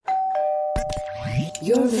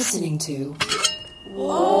You're listening to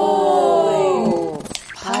Whoa!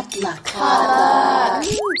 Potluck.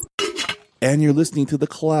 And you're listening to the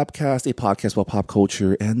Collabcast, a podcast about pop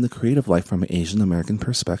culture and the creative life from an Asian American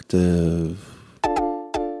perspective.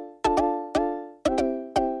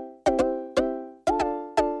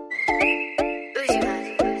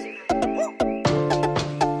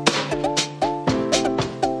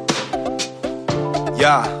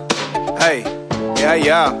 Yeah, hey,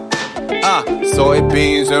 yeah.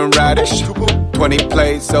 Soybeans and radish, 20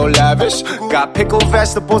 plates so lavish. Got pickled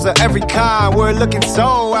vegetables of every kind. We're looking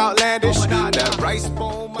so outlandish. That rice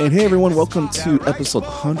bowl. And hey everyone, welcome to episode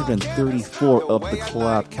 134 of the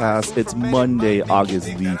Collabcast. It's Monday, August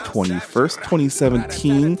the 21st,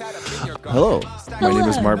 2017. Hello, my name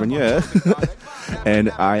is Marvin Yeh,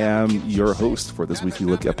 and I am your host for this weekly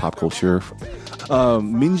look at pop culture.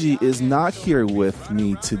 Minji is not here with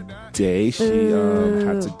me today. She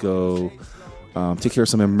had to go take care of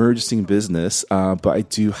some emergency business, but I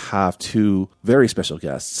do have two very special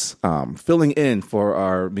guests filling in for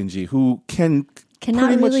our Minji, who cannot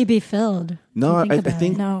really be filled. No, I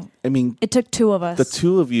think. No. I mean, it took two of us. The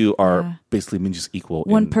two of you are basically Minji's equal.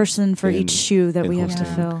 One person for each shoe that we have to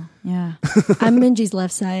hosting. fill. Yeah. I'm Minji's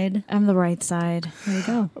left side. I'm the right side. There you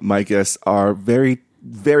go. My guests are very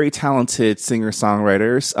talented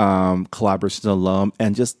singer-songwriters, collaboration alum,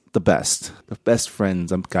 and just the best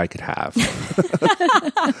friends a guy could have.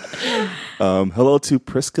 Hello to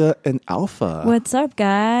Priska and Alpha. What's up,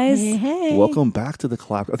 guys? Hey. Welcome back to the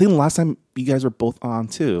collab. I think the last time you guys were both on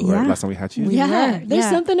too, right? Yeah. Last time we had you. There's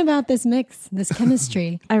something about this mix, this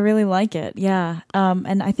chemistry. I really like it. Yeah.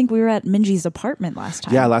 And I think we were at Minji's apartment last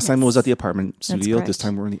time. Yeah, last time it was at the apartment studio. correct. This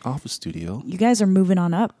time we're in the office studio. You guys are moving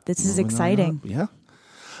on up. This is exciting. Yeah.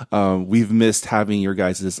 We've missed having your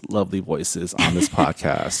guys' lovely voices on this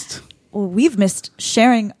podcast. Well, we've missed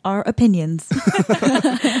sharing our opinions.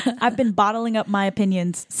 I've been bottling up my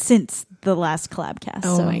opinions since the last Collabcast.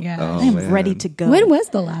 Oh so my gosh. I am ready to go. When was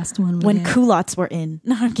the last one? When culottes were in.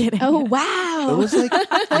 No, I'm kidding. Oh, wow. It was like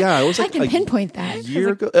I can pinpoint that. a year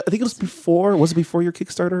ago. I think it was before. Was it before your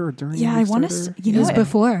Kickstarter or during? Yeah, your I want Kickstarter? to. It was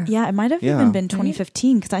before. Yeah, it might have Yeah. even been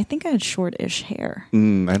 2015 because I think I had short-ish hair. I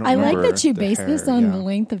don't I like remember that you the base hair, this on yeah. the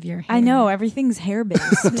length of your hair. I know everything's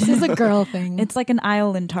hair-based. This is a girl thing. It's like an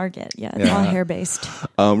aisle in Target. Yeah, it's all hair-based.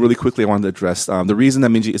 Really quickly, I wanted to address the reason that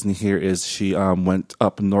Minji isn't here is she went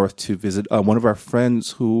up north to visit one of our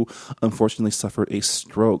friends who unfortunately suffered a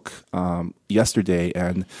stroke yesterday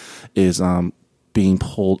and is being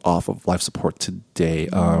pulled off of life support today.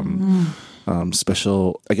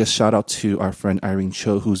 Special, I guess, shout out to our friend Irene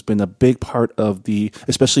Cho, who's been a big part of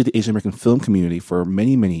especially the Asian American film community for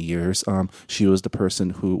many, many years. She was the person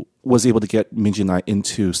who was able to get Minji and I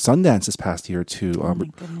into Sundance this past year to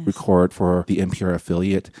record for the NPR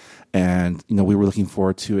affiliate. And, we were looking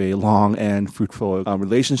forward to a long and fruitful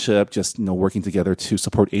relationship, just, working together to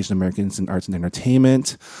support Asian Americans in arts and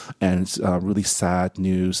entertainment. And it's really sad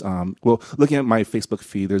news. Looking at my Facebook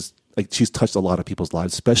feed, there's she's touched a lot of people's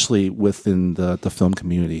lives, especially within the film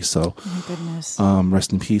community. So, Oh my goodness.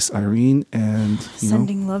 rest in peace, Irene, and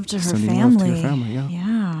Sending love to her sending family. love to your family. Yeah.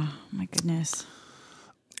 Yeah. Oh my goodness.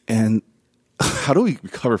 And how do we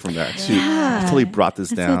recover from that? Shoot, I totally brought this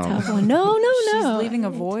That's down. a tough one. No. She's leaving a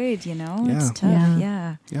void, Yeah. It's tough. Yeah.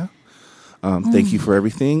 Yeah. Yeah. Thank you for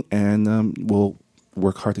everything, and we'll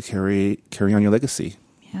work hard to carry on your legacy.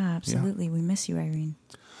 Yeah, absolutely. We miss you, Irene.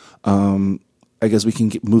 I guess we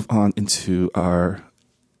can move on into our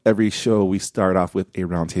every show. We start off with a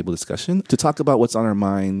roundtable discussion to talk about what's on our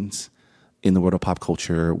minds in the world of pop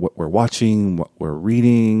culture, what we're watching, what we're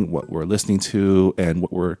reading, what we're listening to, and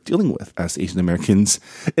what we're dealing with as Asian Americans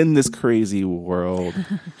in this crazy world.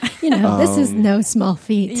 This is no small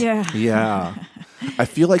feat. Yeah. Yeah. I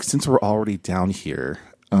feel like since we're already down here,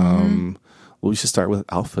 we should start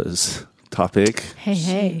with Alpha's topic.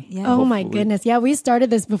 Hey. Yeah. Oh my Hopefully. goodness. Yeah, we started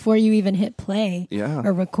this before you even hit play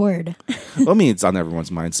or record. I mean, it's on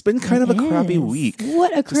everyone's mind. It's been kind of a crappy is. week.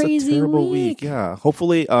 What a Just crazy terrible week. Yeah.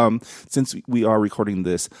 Hopefully, since we are recording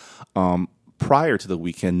this prior to the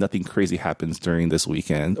weekend, nothing crazy happens during this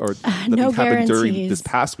weekend, or nothing no happened during guarantees. this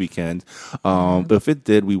past weekend. But if it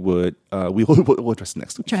did, we'll address it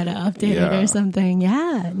next week. Try to update it Yeah. or something.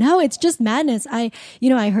 Yeah. No, it's just madness. I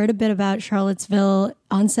heard a bit about Charlottesville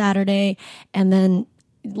on Saturday, and then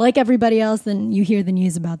like everybody else, then you hear the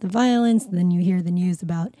news about the violence, then you hear the news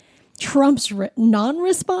about Trump's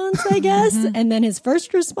non-response, I guess, and then his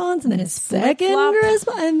first response, and then his second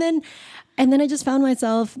response, and then I just found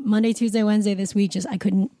myself Monday, Tuesday, Wednesday this week, I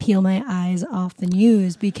couldn't peel my eyes off the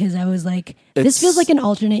news because I was like, this feels like an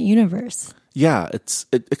alternate universe. Yeah, it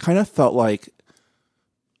kind of felt like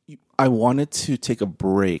I wanted to take a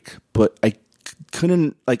break, but I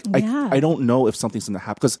couldn't, like, Yeah. I don't know if something's going to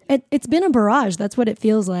happen. Because It's been a barrage. That's what it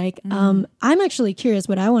feels like. I'm actually curious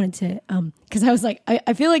what I wanted to, because I was like,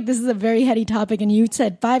 I feel like this is a very heady topic, and you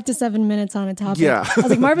said 5 to 7 minutes on a topic. Yeah. I was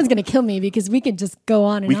like, Marvin's going to kill me because we could just go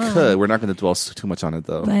on and we on. could. We're not going to dwell too much on it,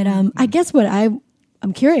 though. But I guess what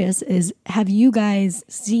I'm curious is, have you guys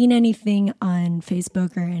seen anything on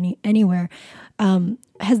Facebook or anywhere?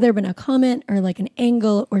 Has there been a comment or like an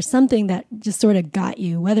angle or something that just sort of got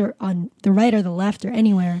you, whether on the right or the left or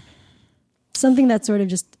anywhere, something that sort of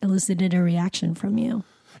just elicited a reaction from you?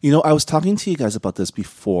 You know, I was talking to you guys about this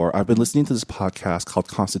before. I've been listening to this podcast called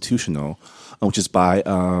Constitutional, which is by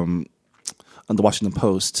on the Washington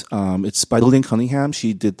Post. It's by Lillian Cunningham.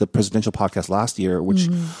 She did the presidential podcast last year, which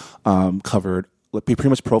covered, pretty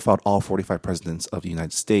much profiled all 45 presidents of the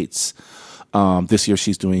United States. This year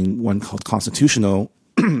she's doing one called Constitutional,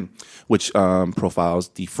 which profiles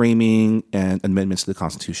the framing and amendments to the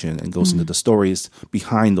Constitution and goes into the stories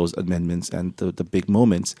behind those amendments and the big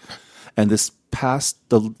moments. And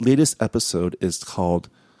the latest episode is called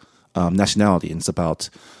Nationality, and it's about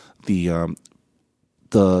the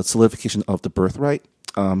solidification of the birthright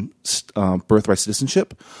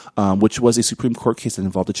citizenship, which was a Supreme Court case that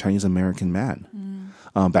involved a Chinese American man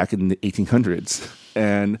back in the 1800s.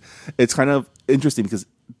 And it's kind of interesting because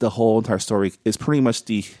the whole entire story is pretty much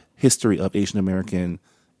the history of Asian American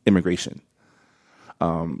immigration.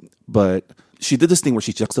 But she did this thing where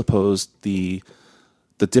she juxtaposed the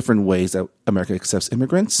different ways that America accepts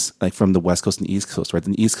immigrants, like from the West Coast and the East Coast, right?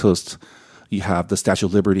 In the East Coast, you have the Statue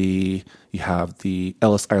of Liberty, you have the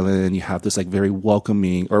Ellis Island, you have this like very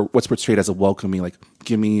welcoming, or what's portrayed as a welcoming, like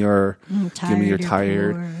give me your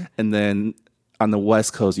tired. Poor. And then on the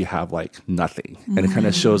West Coast, you have like nothing. And it kind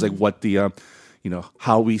of shows like what the,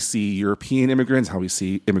 how we see European immigrants, how we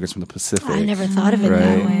see immigrants from the Pacific. I never thought of it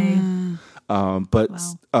that Right. way.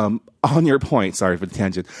 On your point, sorry for the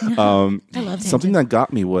tangent. Something that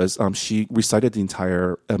got me was she recited the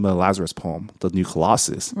entire Emma Lazarus poem, The New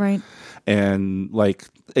Colossus. Right. And like,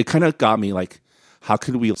 it kind of got me like, how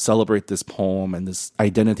could we celebrate this poem and this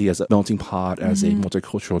identity as a melting pot, as a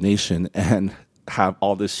multicultural nation, and have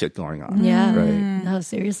all this shit going on? Yeah. Right. No,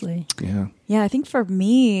 seriously. Yeah. Yeah, I think for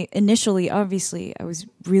me, initially, obviously, I was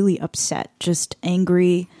really upset, just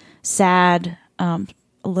angry, sad, a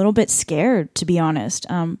little bit scared, to be honest.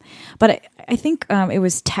 But I think it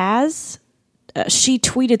was Taz. She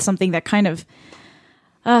tweeted something that kind of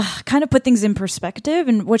put things in perspective.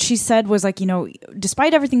 And what she said was like,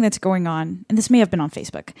 despite everything that's going on, and this may have been on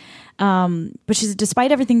Facebook, but she said,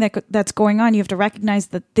 despite everything that's going on, you have to recognize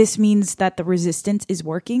that this means that the resistance is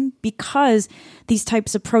working, because these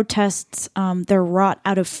types of protests, they're wrought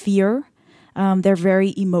out of fear. They're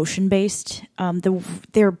very emotion based.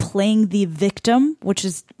 They're playing the victim, which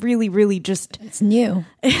is really, really just, It's new.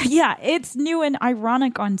 yeah, it's new and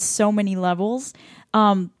ironic on so many levels.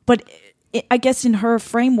 But I guess in her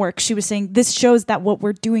framework, she was saying this shows that what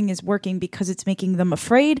we're doing is working because it's making them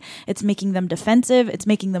afraid, it's making them defensive, it's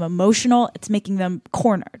making them emotional, it's making them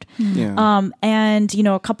cornered. Yeah. And,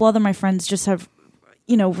 a couple other my friends just have,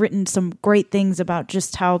 written some great things about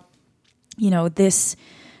just how, this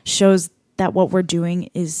shows that what we're doing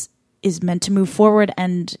is meant to move forward.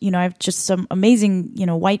 And, I have just some amazing,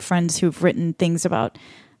 white friends who've written things about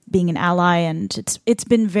being an ally, and it's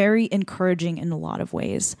been very encouraging in a lot of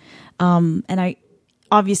ways. And I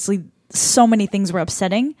obviously so many things were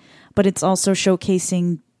upsetting, but it's also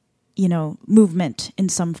showcasing, movement in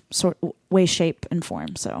some sort of way, shape, and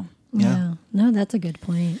form. So Yeah. No, that's a good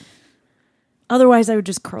point. otherwise, I would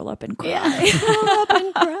just curl up and cry.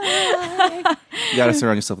 You got to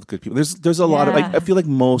surround yourself with good people. There's a lot of, Yeah. I feel like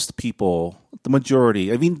most people, the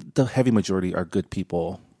majority, I mean, the heavy majority are good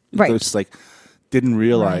people. Right. They're just like, didn't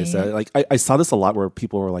realize Right. that. Like, I saw this a lot where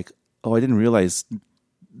people were like, oh, I didn't realize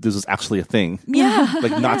this was actually a thing. Yeah.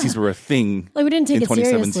 Like Nazis were a thing Like, we didn't take in it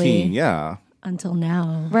 2017. seriously. Yeah. Until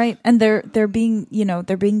now. Right. And they're being,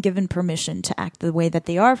 they're being given permission to act the way that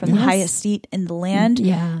they are from the Yes. highest seat in the land.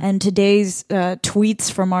 Yeah. And today's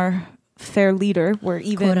tweets from our fair leader were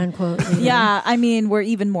even Quote unquote. leader. Yeah, I mean, were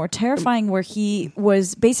even more terrifying, where he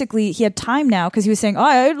was basically, he had time now because he was saying, oh,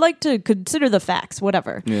 I'd like to consider the facts,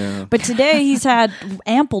 whatever. Yeah. But today he's had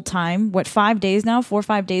ample time, 4 or 5 days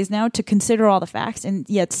now, to consider all the facts. And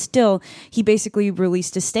yet still, he basically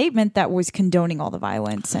released a statement that was condoning all the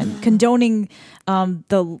violence and condoning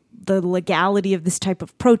the legality of this type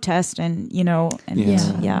of protest and,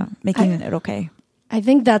 making it okay. I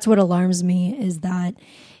think that's what alarms me is that,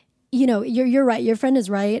 you're right. Your friend is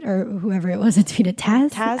right, or whoever it was that tweeted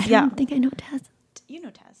Taz. Taz, I yeah. don't think I know Taz. You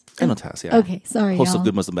know Taz. I know Taz, yeah. Okay, sorry, Host y'all. of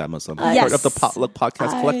Good Muslim, Bad Muslim. Yes. Part of the Potluck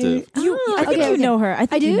Podcast Collective. I think you know her. I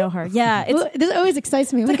think you know her. Yeah, it's Well, this always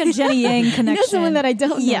excites me. like a Jenny Yang connection. You know someone that I don't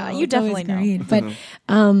know. Yeah, you It's always definitely know. great.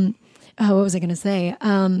 But what was I going to say?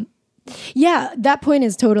 Yeah, that point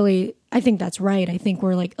is totally, I think that's right. I think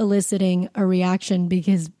we're like eliciting a reaction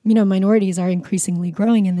because, minorities are increasingly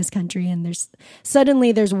growing in this country, and there's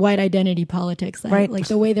white identity politics, that, Right. like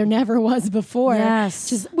the way there never was before.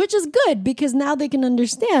 Yes. Which is good because now they can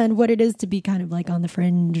understand what it is to be kind of like on the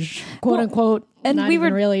fringe, quote unquote. and Not we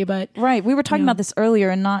even were- really, but Right. We were talking about this earlier,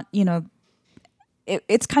 and not,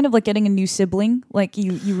 it's kind of like getting a new sibling. Like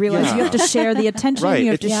you realize Yeah. you have to share the attention. Right.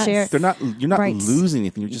 You have to It's- share. You're not Right. losing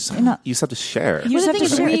anything. You just have to share. You Well, just the have thing to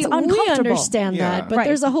is, share. we It's uncomfortable. understand Yeah. that, but Right.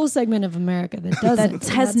 there's a whole segment of America that doesn't. That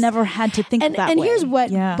has never had to think and, that and way. here's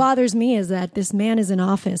what Yeah. bothers me is that this man is in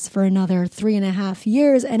office for another 3.5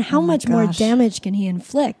 years, and how much more gosh. damage can he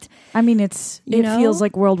inflict? I mean, it know? feels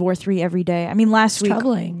like World War III every day. I mean, last week,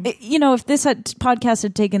 troubling. if this podcast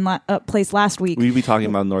had taken place last week, We'd be talking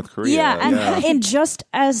about North Korea. yeah, and in just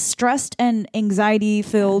as stressed and anxiety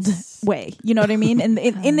filled way, you know what I mean? And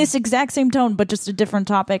in this exact same tone, but just a different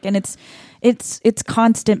topic. And it's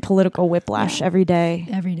constant political whiplash every day.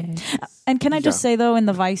 Every day. And can I just Yeah. say though, in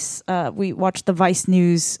the Vice, we watched the Vice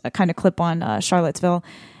News kind of clip on Charlottesville,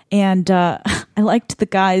 and I liked the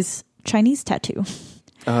guy's Chinese tattoo.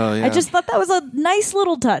 Oh, yeah. I just thought that was a nice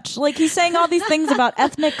little touch. Like he's saying all these things about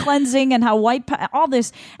ethnic cleansing and how all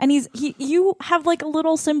this, and you have like a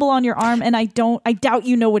little symbol on your arm, and I doubt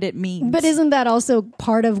you know what it means. But isn't that also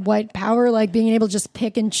part of white power, like being able to just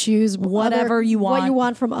pick and choose Whatever you what you want.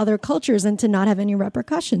 want from other cultures, and to not have any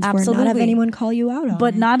repercussions, for it, not have Absolutely. anyone call you out on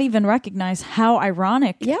but it? not even recognize how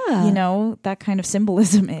ironic, Yeah. that kind of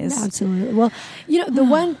symbolism is. Absolutely. Well, the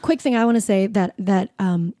one quick thing I want to say that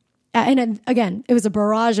and again, it was a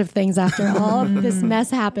barrage of things after all of this mess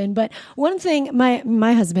happened. But one thing,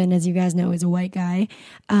 my husband, as you guys know, is a white guy,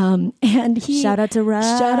 and he Shout out to Rob.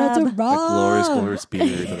 Shout out to that Rob. glorious beard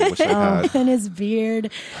that I wish I had. And his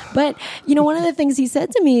beard. But, one of the things he said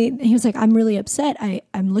to me, he was like, I'm really upset.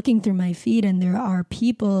 I'm looking through my feed, and there are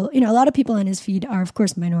people, a lot of people on his feed are, of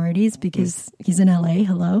course, minorities because he's in LA.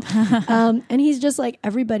 Hello. And he's just like,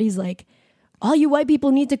 everybody's like, all you white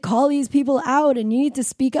people need to call these people out, and you need to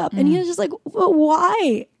speak up. And he was just like, well,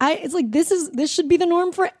 why? It's like, this should be the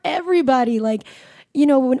norm for everybody. Like,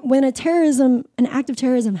 when an act of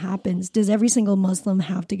terrorism happens, does every single Muslim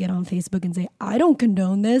have to get on Facebook and say, I don't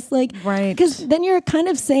condone this? Like, Right. because then you're kind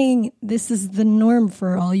of saying this is the norm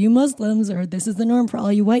for all you Muslims, or this is the norm for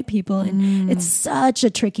all you white people. And it's such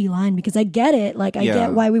a tricky line, because I get it. Like, I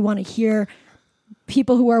get why we want to hear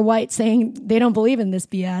people who are white saying they don't believe in this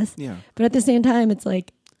BS. Yeah. But at the same time, it's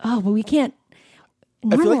like, but we can't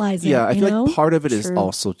I feel normalize like, yeah, I it. feel like part of it is True.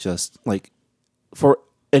 also just like for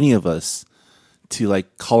any of us to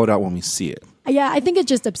like call it out when we see it. Yeah, I think it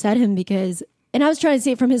just upset him because, and I was trying to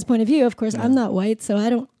see it from his point of view. Of course, I'm not white, so I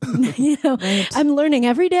don't, I'm learning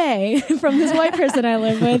every day from this white person I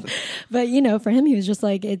live with. But, for him, he was just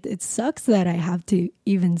like, it sucks that I have to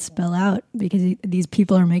even spell out because these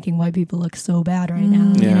people are making white people look so bad right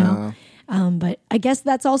now, But I guess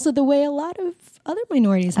that's also the way a lot of other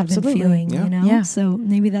minorities have Absolutely. been feeling, Yeah. Yeah. So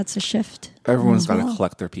maybe that's a shift. Everyone's as got to well.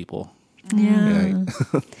 collect their people. Yeah.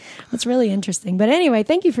 Right. That's really interesting. But anyway,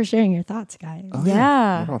 thank you for sharing your thoughts, guys. Oh,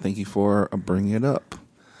 Yeah. Well, thank you for bringing it up.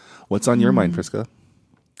 What's on your mind, Priska?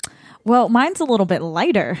 Well, mine's a little bit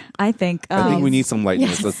lighter, I think. I think we need some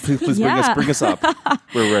lightness. Yes. Please Yeah. bring us up.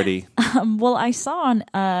 We're ready. Well, I saw on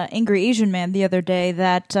Angry Asian Man the other day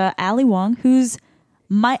that Ali Wong, who's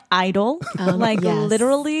my idol, like yes.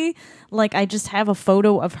 literally, like I just have a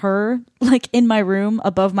photo of her like in my room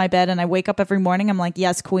above my bed, and I wake up every morning, I'm like,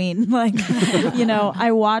 yes, queen. Like,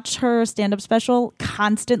 I watch her stand-up special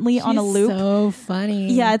constantly on a She's loop. So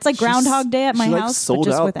funny. Yeah, it's like Groundhog Day at my she, house, sold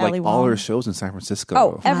but just out with Ali like all Wong. her shows in San Francisco.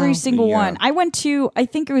 Oh, every single Yeah. one. I went to, I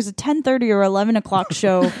think it was a 10:30 or 11 o'clock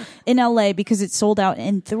show in LA because it sold out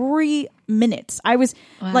in 3 minutes. I was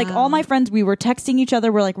like, all my friends, we were texting each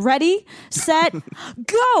other. We're like, ready, set,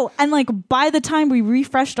 go. And like, by the time we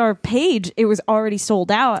refreshed our page, it was already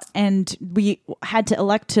sold out. And we had to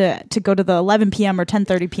elect to go to the 11 p.m. or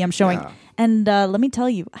 10:30 p.m. showing. Yeah. And let me tell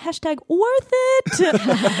you, hashtag worth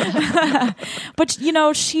it. But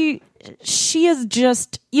she is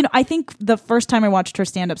just, I think the first time I watched her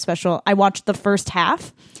stand-up special, I watched the first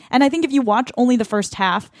half. And I think if you watch only the first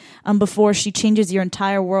half before she changes your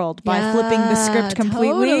entire world by flipping the script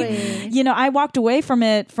completely, totally. I walked away from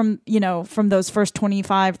it from those first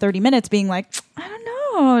 25, 30 minutes being like, I don't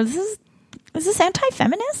know, is this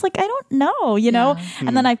anti-feminist? Like, I don't know, you know?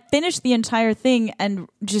 And then I finished the entire thing and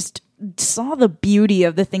just saw the beauty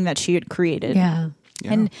of the thing that she had created. Yeah.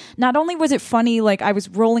 And not only was it funny, like I was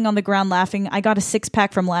rolling on the ground laughing. I got a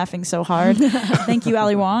 6-pack from laughing so hard. Thank you,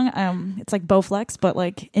 Ali Wong. It's like Bowflex, but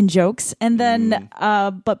like in jokes. And then,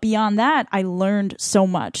 but beyond that, I learned so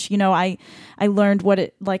much. You know, I learned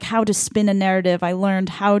how to spin a narrative. I learned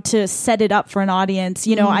how to set it up for an audience.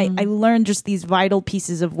 You know, I learned just these vital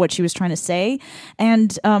pieces of what she was trying to say,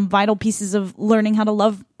 and vital pieces of learning how to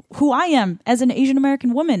love who I am as an Asian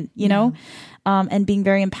American woman, you know, and being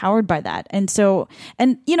very empowered by that. And so,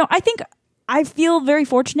 and, you know, I think I feel very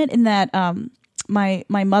fortunate in that my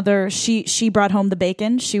mother, she brought home the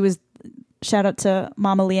bacon. She was, shout out to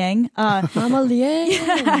Mama Liang. Mama Liang.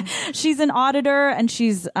 Yeah, she's an auditor, and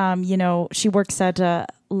she's, you know, she works at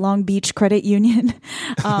Long Beach Credit Union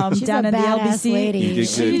She's down a in the badass LBC. lady. You did good,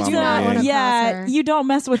 She's Mama not Liang. wanna Yeah, cross her. you don't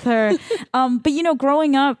mess with her. But you know,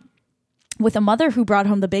 growing up with a mother who brought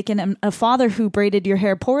home the bacon and a father who braided your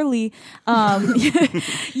hair poorly,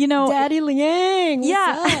 you know, Daddy Liang.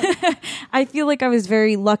 What's up? I feel like I was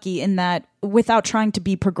very lucky in that without trying to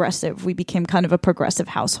be progressive, we became kind of a progressive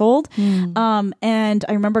household. And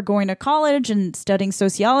I remember going to college and studying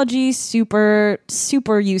sociology, super,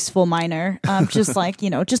 super useful minor, just like, you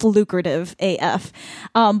know, just lucrative AF.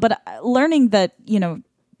 But learning that, you know,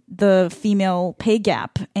 the female pay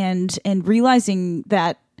gap and realizing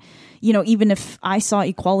that, you know, even if I saw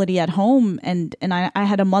equality at home and I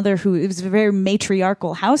had a mother who, it was a very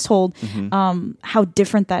matriarchal household, how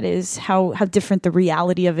different that is, how different the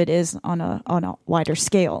reality of it is on a wider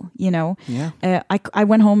scale, you know? Yeah. I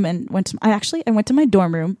went home and I went to my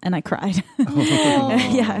dorm room and I cried.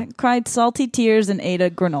 Yeah, cried salty tears and ate a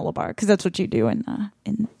granola bar, because that's what you do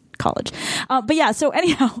in college. But yeah, so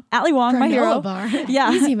anyhow, Ali Wong, my hero. Granola bar.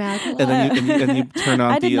 Yeah. Easy, Mac. And then you turn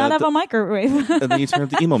on I did not have the a microwave. and then you turn up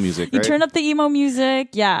the emo music, You right? turn up the emo music,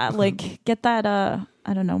 yeah. Like get that,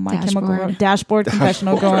 I don't know, My Chemical Dashboard. Dashboard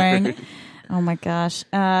Confessional going. Oh my gosh!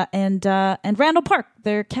 And Randall Park,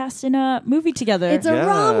 they're cast in a movie together. It's a Yes.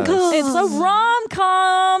 rom-com. It's a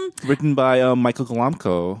rom-com. Written by Michael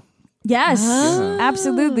Galamko. Yes, Oh.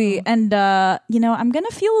 absolutely. And you know, I'm gonna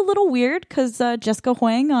feel a little weird because Jessica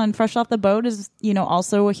Huang on Fresh Off the Boat is, you know,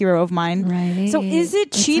 also a hero of mine. Right. So is it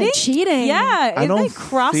It's cheating? like cheating. Yeah. I Is don't they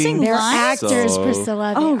crossing think They're lines? so. actors,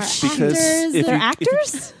 Priscilla. They Oh, are because Because actors. if They're you-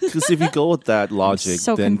 actors? Because if you go with that logic,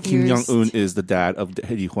 so then Kim confused. Jong Un is the dad of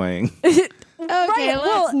Hedy Huang. Okay,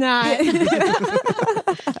 let's not.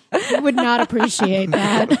 I would not appreciate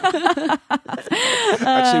that.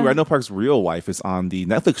 Actually, Randall Park's real wife is on the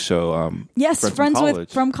Netflix show. Yes, friends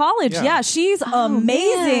from college. Yeah. Yeah, she's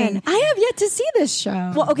amazing. Man, I have yet to see this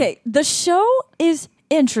show. Well, okay, the show is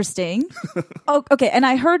interesting. Okay, and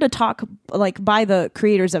I heard a talk like by the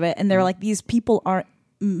creators of it, and they're like, these people are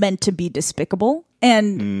meant to be despicable.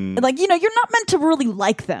 And like, you know, you're not meant to really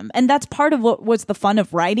like them. And that's part of what was the fun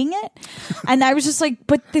of writing it. And I was just like,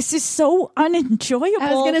 but this is so unenjoyable.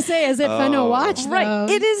 I was gonna say, is it fun to watch? Right. Though?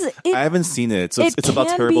 It is. I haven't seen it, so It it's about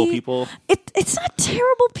can terrible be- people. It's not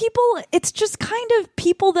terrible people. It's just kind of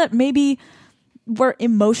people that maybe were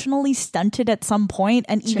emotionally stunted at some point,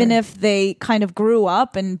 and even Sure. if they kind of grew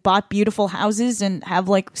up and bought beautiful houses and have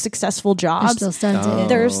like successful They're jobs, still stunted.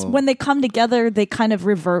 there's when they come together, they kind of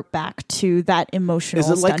revert back to that emotional Is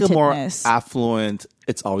it like a more stuntedness. affluent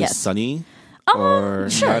It's Always Yes. Sunny? Or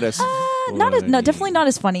Sure. not as Not as no, funny? definitely not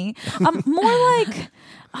as funny. More like,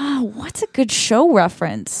 what's a good show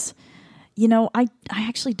reference? You know, I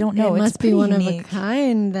actually don't know. It It's must be pretty one unique. of a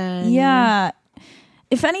kind then. Yeah.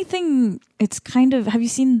 If anything, it's kind of. Have you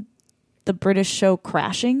seen the British show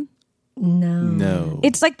Crashing? No.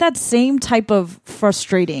 It's like that same type of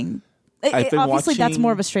frustrating. I've been Obviously, that's watching-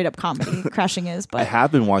 more of a straight up comedy. Crashing is, I but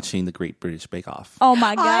have been watching The Great British Bake Off. oh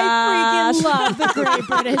my gosh, I freaking love the Great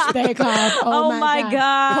British Bake Off. Oh my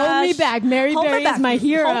gosh. Hold me back. Mary Hold me Berry back. is my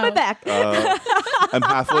hero. Hold me back. I'm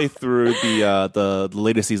halfway through the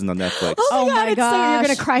latest season on Netflix. Oh my god, it's so, you're gosh.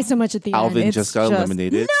 gonna cry so much at the Alvin end. It's just got just-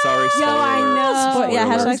 eliminated. Sorry, spoilers. I know. Yeah,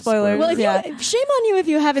 hashtag spoilers. Well, if Yeah. you, shame on you if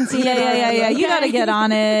you haven't seen it. Yeah. You okay? got to get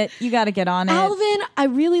on it. You got to get on it. Alvin, I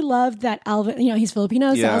really loved that Alvin. You know, he's Filipino,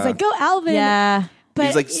 so I was Yeah. like, go Alvin. Yeah. But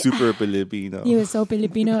He's like super Filipino. he was so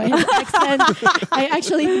Filipino. His accent. I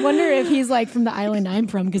actually wonder if he's like from the island I'm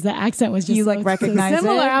from, because the accent was just You, so, like, recognize so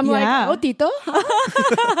similar. it? I'm Yeah. like, oh, Tito.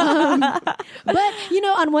 But you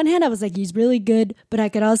know, on one hand, I was like, he's really good, but I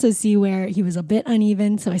could also see where he was a bit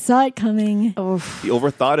uneven, so I saw it coming. He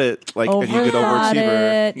overthought it, like any good Overthought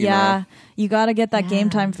overachiever. it. you Yeah. know? You got to get that Yeah. game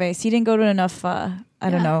time face. He didn't go to enough I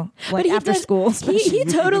don't know, like he after does- school. He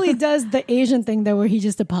totally does the Asian thing though, where he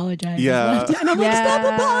just apologizes. Yeah. And I'm like, stop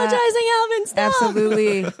apologizing, Alvin. Stop.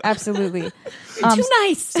 Absolutely. You're too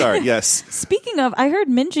nice. Sorry, yes. Speaking of, I heard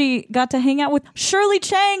Minji got to hang out with Shirley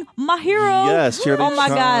Chang, my hero. Yes, Shirley Oh my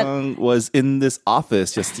God. Chung was in this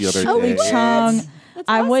office just the other Shirley day. Chung.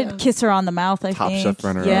 I awesome. would kiss her on the mouth, I Top think. chef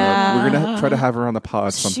runner Yeah. up. We're going to try to have her on the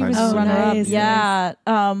pod She sometime was soon. runner up. nice, Yeah.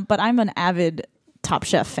 But I'm an avid Top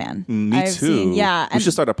Chef fan. Me I've too. seen- yeah. We and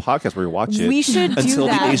should start a podcast where we watch it. We should do until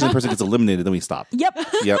that. the Asian person gets eliminated, then we stop. Yep.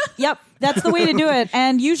 Yep. Yep. That's the way to do it.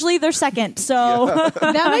 And usually they're second. So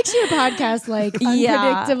That makes your podcast like Yeah.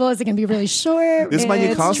 unpredictable. Is it going to be really short? This is my new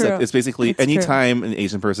It's concept. true. It's basically It's true. anytime an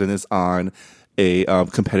Asian person is on a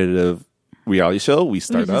competitive reality show, we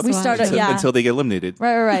start up we start until, yeah. until they get eliminated.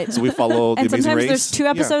 Right. So we follow the And Amazing sometimes Race. there's 2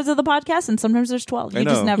 episodes of the podcast, and sometimes there's 12. I You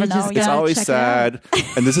just know. never You know. just It's gotta always check it out.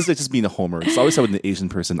 sad, and this is just being a homer. It's always sad when the Asian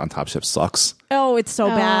person on Top Chef sucks. Oh, it's so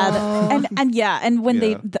bad. And when Yeah.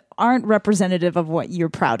 they aren't representative of what you're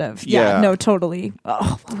proud of. Yeah. No, totally.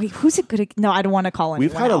 Oh, wait, who's it good? No, I don't want to call anyone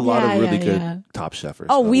We've had a out. lot Yeah, of really yeah, good yeah. Top Chefers.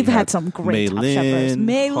 Oh, though. we've We had some great Top Chefers.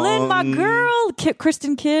 Maylin, my Hung, girl.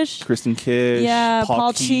 Kristen Kish. Kristen Kish, Yeah,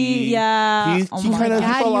 Paul Chi. Chi, yeah. he, Oh he my kind of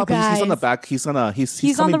God, fell you off. He's on the guys. back. He's on He's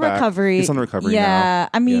on coming the back. recovery. He's on the recovery Yeah. now.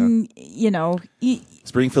 I mean, you know,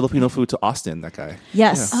 He's bringing Filipino food to Austin. That guy.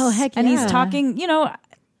 yes. Oh, heck And he's yeah. talking,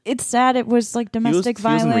 it's sad. It was like domestic he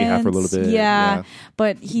was in violence. rehab for a little bit, Yeah. yeah.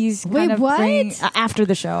 But he's Wait, kind of what? after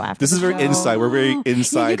the show. After This is the very show. inside. We're very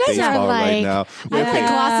inside guys are baseball right like- now. I'm like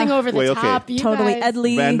glossing over the Wait, okay. top. You Totally. guys. Ed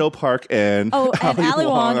Lee. Randall Park and Oh, and Ali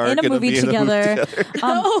Wong are in a gonna movie be in a together.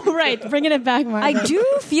 Oh, right. Bringing it back, Margo. I do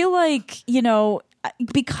feel like,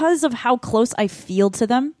 because of how close I feel to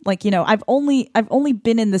them, like, I've only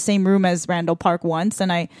been in the same room as Randall Park once,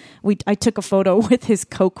 and I took a photo with his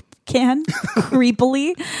Coke can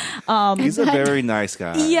creepily. He's a very nice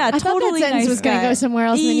guy. Yeah, I thought that totally sentence nice was going to guy. go somewhere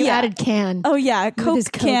else, and then you Yeah. added can. Oh yeah, his Coke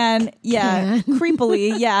Coke can. Yeah, can.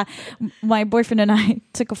 creepily. Yeah, my boyfriend and I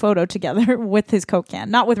took a photo together with his Coke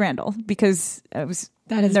can, not with Randall because I was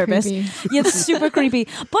That is nervous. creepy. Yeah, it's super creepy.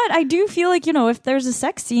 But I do feel like if there's a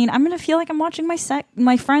sex scene, I'm gonna feel like I'm watching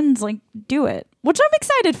my friends like do it, which I'm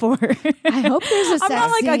excited for. I hope there's a I'm sex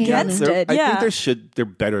not like scene. against There- it. I Yeah. think there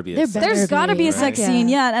better be a There sex better There's got to be a Right. sex Yeah. scene,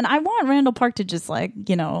 yeah, and I want Randall Park to just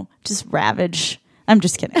just ravage. I'm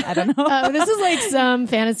just kidding. I don't know. Oh, this is like some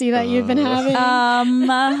fantasy that you've been having.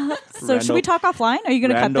 So should we talk offline? Are you going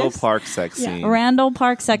to cut Randall this? Park sex scene. Randall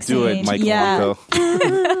Park sex Do scene. it, Mike Yeah.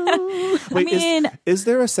 Marco. Wait, mean- is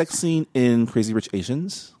there a sex scene in Crazy Rich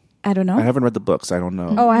Asians? I don't know. I haven't read the books. I don't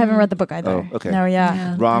know. Oh, I haven't read the book either. Oh, okay. No, yeah.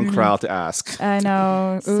 Yeah. Wrong crowd to ask. I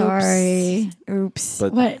know. Oops. Sorry. Oops.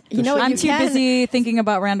 But What? You know what I'm you too can- busy thinking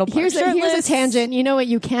about Randall Park. Here's a Shirtless. tangent. You know what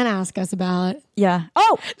you can ask us about? Yeah.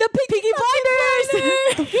 Oh, The Peaky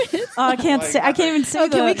Blinders. I can't say. I can't even say. Oh,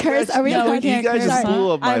 can we the- curse? Are we? No, we okay. can't You guys just curse.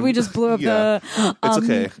 blew up my... We just blew up Yeah. the. It's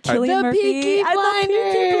okay. Killian The Murphy. Peaky and the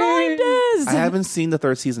Peaky Blinders. Blinders. I haven't seen the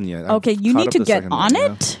third season yet. I'm Okay, you caught need up to the get second on one,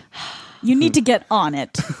 yeah. it. You need to get on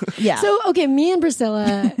it. Yeah. So, okay, me and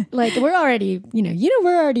Priscilla, like, we're already,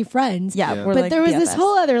 we're already friends. yeah, Yeah. we're But like there was this BFFs.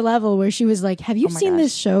 whole other level where she was like, "Have you my seen gosh.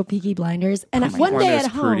 this show, Peaky Blinders?" And one day Blinders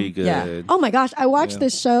at home, pretty good. Yeah. oh my gosh, I watched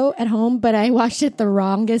this show at home, but I watched it the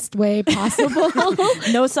wrongest way possible.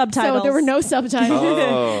 no subtitles. So there were no subtitles,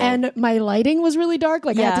 Oh. and my lighting was really dark.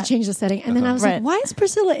 Like I Yeah. had to change the setting, and then I was Right. like, "Why is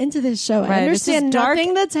Priscilla into this show? Right, I it's just understand dark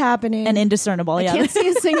nothing that's happening, and indiscernible. I Yeah. can't see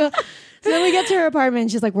a single." So then we get to her apartment,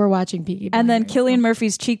 and she's like, "We're watching Peaky Blinders." And then Killian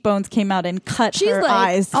Murphy's cheekbones came out and cut She's her like,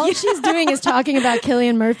 eyes. all she's doing is talking about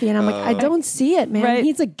Killian Murphy, and I'm like, I don't see it, man. Right.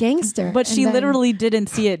 He's a gangster. But she And then- literally didn't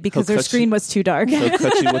see it because He'll her cut screen you- was too dark. He'll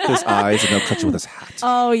cut you with his eyes and he'll cut you with his hat.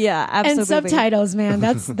 Oh yeah, absolutely. and subtitles, man.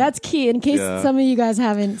 That's key. In case Yeah. some of you guys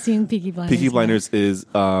haven't seen Peaky Blinders. Peaky Blinders is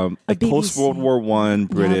like BBC. post World War One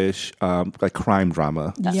British like crime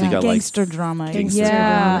drama. So you got Gangster drama. Gangster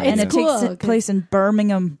yeah, drama. and It's it cool, takes place in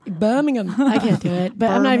Birmingham. Birmingham. I can't do it, but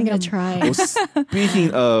I'm not even gonna try. Well,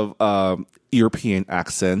 speaking of European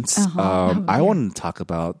accents, I want to talk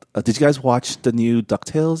about. Did you guys watch the new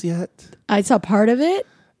DuckTales yet? I saw part of it.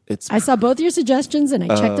 It's I saw both your suggestions, and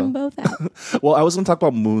I checked them both out. well, I was going to talk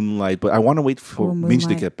about Moonlight, but I want to wait for Minji to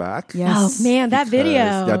Moonlight. get back. Yes. Oh man, that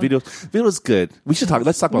video. That video is good. We should talk.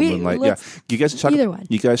 Let's talk about Moonlight. Yeah, let's- you guys should check. either one.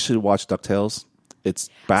 You guys should watch DuckTales. It's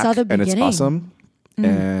back Saw the and it's beginning. awesome.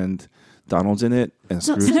 And Donald's in it, and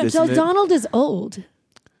Scrooge is So in it. Donald is old,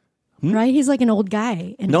 right? He's like an old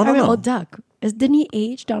guy. And, No, I mean, no. old duck. Didn't he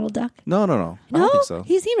age Donald Duck? No. I don't think so.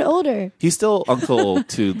 He seemed older. He's still uncle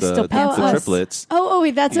to the triplets.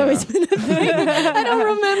 Wait, that's always been a thing. I don't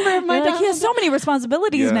remember my Like, he has so many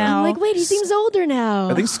responsibilities Yeah. now. I'm like, wait, he seems older now.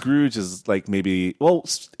 I think Scrooge is like maybe. Well,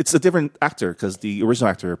 it's a different actor because the original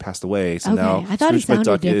actor passed away. So Okay. now I thought he Scrooge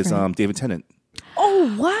sounded McDuck is different. David Tennant,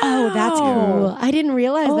 oh wow! Oh, that's cool. I didn't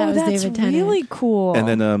realize that was that's David Tennant. really cool. and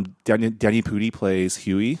then Danny Pudi plays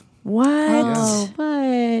Huey. what? Oh,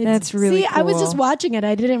 what? That's really See, I was cool. just watching it.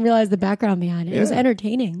 I didn't realize the background behind it. It was Yeah.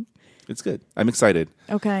 entertaining. It's good. I'm excited.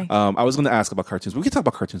 Okay. I was going to ask about cartoons. We can talk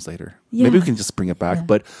about cartoons later. Yeah. Maybe we can just bring it back.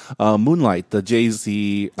 But Moonlight, the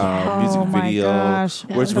Jay-Z music Oh my video, gosh.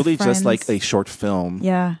 where it's The really just Friends. like a short film.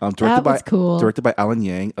 Yeah. directed That by was cool. Directed by Alan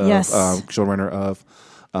Yang, Yes. showrunner of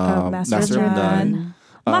Master Master of of None.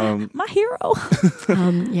 None. My hero.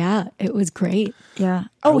 Yeah, it was great. Yeah.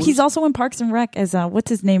 Oh, he's also in Parks and Rec as what's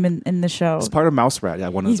his name in the show? It's part of Mouse Rat. Yeah,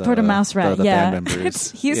 one He's of the, part of Mouse Rat. the Yeah, band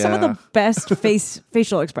members. he has some of the best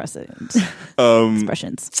facial expressions.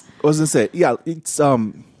 Expressions. I was gonna say, yeah, it's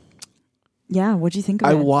Yeah. What'd you think of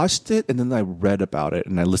I it? watched it and then I read about it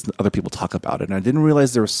and I listened to other people talk about it and I didn't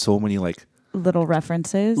realize there were so many like Little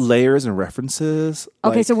references. layers and references.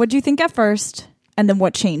 Okay, Like, so what do you think at first, and then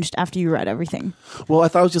what changed after you read everything? well, I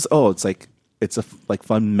thought it was just it's like it's a like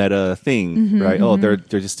fun meta thing, Mm-hmm, right? Oh, they're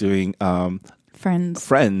just doing Friends.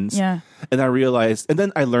 Friends, Yeah. And I realized, and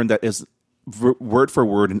then I learned that is word for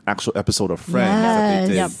word an actual episode of Friends that they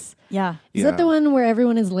did. Yes. Yeah. Is that the one where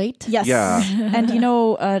everyone is late? Yes. Yeah. And you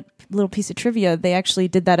know, a little piece of trivia, they actually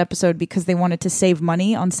did that episode because they wanted to save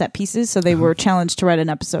money on set pieces. So they were challenged to write an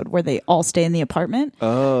episode where they all stay in the apartment.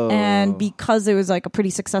 Oh, And because it was like a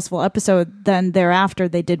pretty successful episode, then thereafter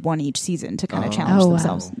they did one each season to kind of challenge Oh, wow.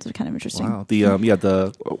 themselves. It's kind of interesting. wow.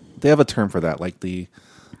 The they have a term for that, like the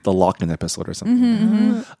lock-in episode or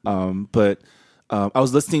something. But I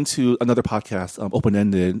was listening to another podcast, Open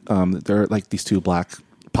Ended. They're like these two black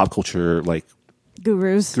pop culture like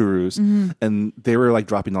Gurus. and they were like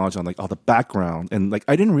dropping knowledge on like all the background, and like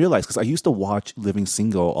I didn't realize because I used to watch Living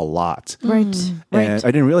Single a lot, Right. and Right. I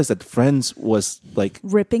didn't realize that Friends was like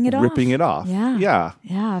Ripping it off. Yeah, Yeah.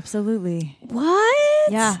 Yeah, absolutely.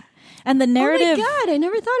 What? Yeah. And the Oh narrative. my god, I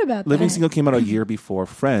never thought about Living that. Single came out a year before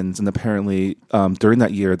Friends, and apparently during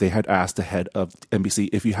that year they had asked the head of NBC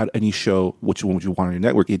if you had any show, which one would you want on your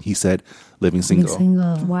network, and he said Living Single.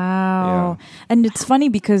 Wow. Yeah. And it's funny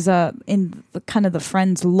because in the kind of the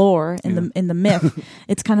Friends lore, in the myth,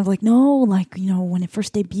 it's kind of like, no, like, you know, when it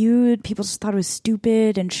first debuted, people just thought it was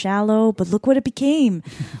stupid and shallow, but look what it became.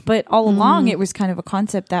 But all along it was kind of a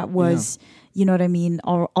concept that was, you know what I mean,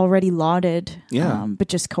 already lauded, Yeah. but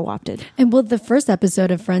just co-opted. And well, the first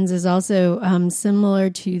episode of Friends is also similar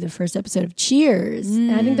to the first episode of Cheers.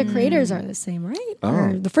 And I think the creators are the same, right?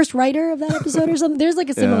 Or the first writer of that episode or something. There's like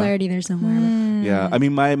a similarity there somewhere. Yeah, I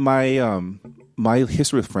mean my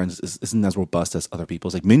history with Friends isn't as robust as other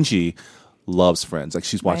people's. Like Minji loves Friends. Like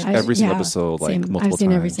she's watched every single episode like same. multiple I've seen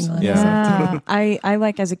times. every single episode. Yeah. I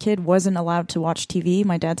like as a kid wasn't allowed to watch TV.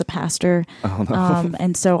 My dad's a pastor.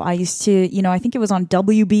 And so I used to, you know, I think it was on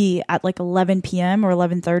WB at like 11 p.m. or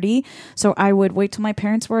 11:30. So I would wait till my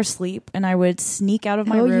parents were asleep and I would sneak out of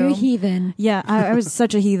my room. You heathen. Yeah, I was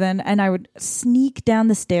such a heathen, and I would sneak down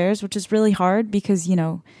the stairs, which is really hard because, you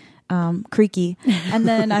know, creaky. And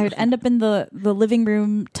then I would end up in the living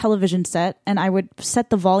room television set, and I would set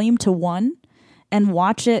the volume to 1 and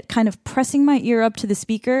watch it, kind of pressing my ear up to the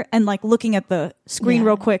speaker and like looking at the screen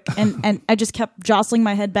real quick. And I just kept jostling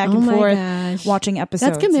my head back and my forth, gosh. watching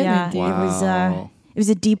episodes. That's commitment, Yeah, dude. it was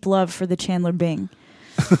a deep love for the Chandler Bing.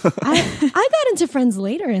 I got into Friends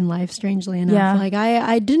later in life, strangely enough. Yeah. Like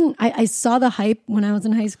I saw the hype when I was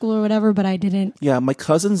in high school or whatever, but I didn't. Yeah, my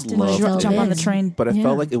cousins loved jump it, Jump on the in. train. but I Yeah.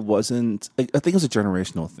 felt like it wasn't. I think it was a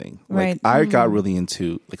generational thing. Like, Right. I got really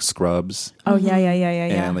into like Scrubs Oh, yeah.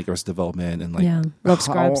 and like Arrested Development and like Yeah. Love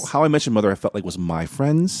Scrubs. How I Met Your Mother. I felt like was my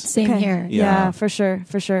Friends. Same here. Yeah. Yeah, for sure.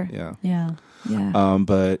 Yeah. Yeah. Yeah.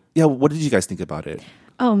 But yeah, what did you guys think about it?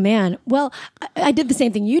 Oh man. Well, I did the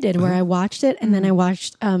same thing you did, where I watched it and then I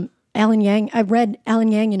watched Alan Yang. I read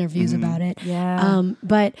Alan Yang interviews about it. Yeah.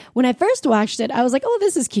 But when I first watched it, I was like, "Oh,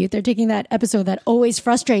 this is cute." They're taking that episode that always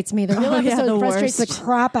frustrates me. The real episode the frustrates worst. the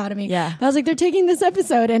crap out of me. Yeah. But I was like, "They're taking this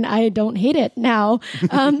episode, and I don't hate it now."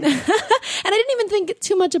 And I didn't even think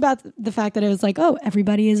too much about the fact that it was like, "Oh,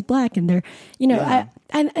 everybody is black," and they're, you know,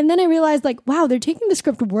 and then I realized, like, wow, they're taking the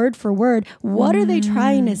script word for word. What are they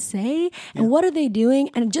trying to say? And what are they doing?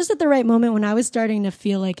 And just at the right moment when I was starting to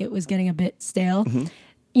feel like it was getting a bit stale,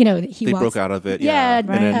 you know, he They walks, broke out of it. Yeah, And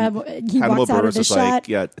then he Hannibal walks out of Buress the is shot. like,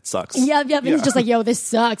 yeah, it sucks. Yep. And he's just like, yo, this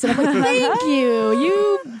sucks. And I'm like, thank you.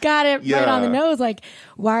 You got it right on the Yeah. nose. Like,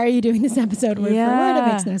 why are you doing this episode word for word? It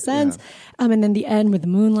makes no sense. And then the end with the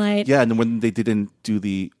moonlight. Yeah, and then when they didn't do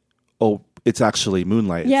the, it's actually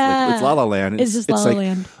Moonlight. Yeah. It's La La Land. It's just La La like,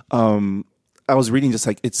 Land. I was reading just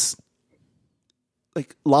like it's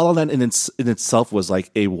like La La Land in itself was like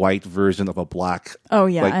a white version of a black Oh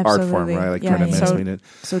yeah, like art absolutely. form, right? Like yeah, trying to so, maintain it.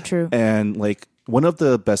 so true. And like one of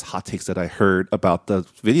the best hot takes that I heard about the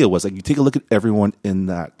video was like you take a look at everyone in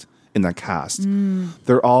that cast.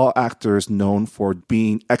 They're all actors known for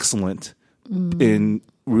being excellent in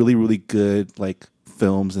really, really good like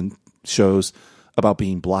films and shows about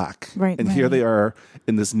being black. Right, And right. here they are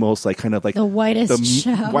in this most like kind of like The whitest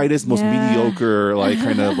show. whitest, most Yeah. mediocre, like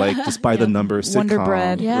kind of like just by the numbers Wonder sitcom.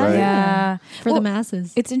 Bread. Yeah. Right? Yeah. For the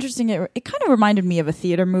masses. It's interesting. It kind of reminded me of a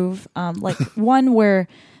theater move, like one where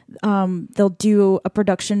they'll do a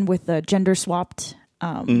production with gender swapped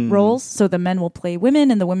roles. So the men will play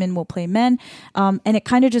women and the women will play men. And it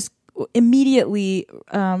kind of just immediately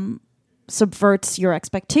subverts your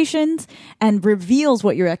expectations and reveals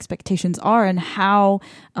what your expectations are and how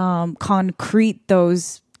concrete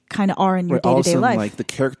those kind of are in your Right, all of a day-to-day sudden, life. like the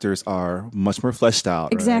characters are much more fleshed out.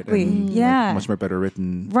 right? Exactly. And, like, Yeah. much more better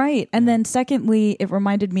written. Right. And then secondly, it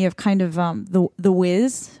reminded me of kind of the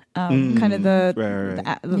Wiz, kind of the,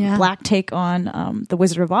 Right. the Yeah. black take on the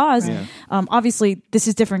Wizard of Oz. Yeah. Obviously, this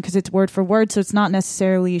is different because it's word for word, so it's not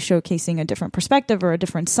necessarily showcasing a different perspective or a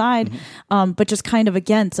different side, but just kind of,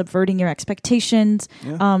 again, subverting your expectations,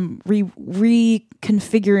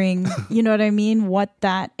 reconfiguring, you know what I mean, what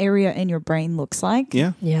that area in your brain looks like.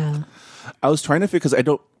 Yeah. Yeah. I was trying to figure because I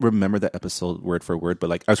don't remember that episode word for word, but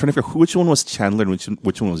like I was trying to figure which one was Chandler and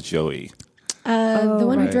which one was Joey. The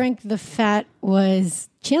one right. who drank the fat was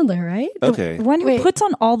Chandler, right? Okay. The one who Wait. puts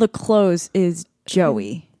on all the clothes is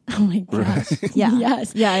Joey. Oh my gosh. Yeah.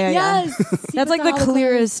 Yes. Yeah. Yes. That's like the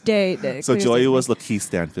clearest date. So Joey was Lakeith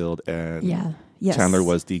Stanfield and Yeah. Yes. Chandler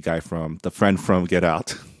was the guy the friend from Get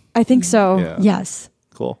Out. I think so. Yeah. Yes.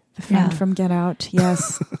 Cool. The friend Yeah. from Get Out.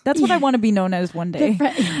 Yes. That's what I want to be known as one day.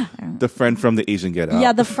 The friend from the Asian Get Out.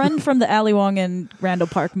 Yeah, the friend from the Ali Wong and Randall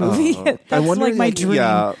Park movie. That's I wonder, like my dream.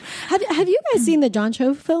 Yeah. Have you guys seen the John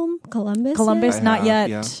Cho film Columbus? Columbus, yet? I not have, yet.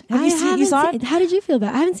 yeah. Have you seen? You saw seen it? How did you feel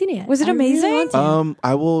about it? I haven't seen it yet. Was it I really amazing? want to.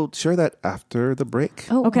 I will share that after the break.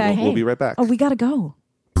 Oh, Okay. We'll be right back. Oh, we gotta go.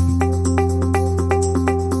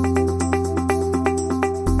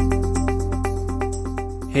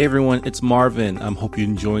 Hey everyone, it's Marvin. I hope you're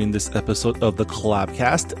enjoying this episode of the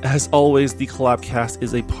Collabcast. As always, the Collabcast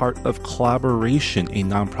is a part of Collaboration, a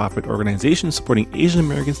nonprofit organization supporting Asian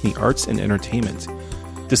Americans in the arts and entertainment.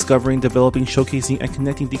 Discovering, developing, showcasing, and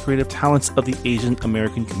connecting the creative talents of the Asian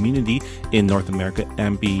American community in North America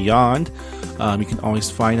and beyond. You can always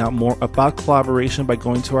find out more about Collaboration by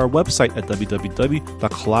going to our website at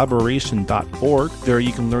www.collaboration.org. There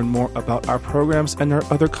you can learn more about our programs and our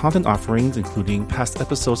other content offerings, including past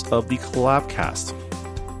episodes of the Collabcast.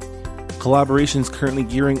 Collaboration is currently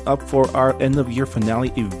gearing up for our end-of-year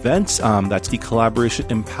finale events. That's the Collaboration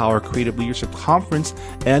Empower Creative Leadership Conference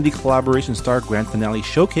and the Collaboration Star Grand Finale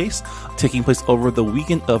Showcase, taking place over the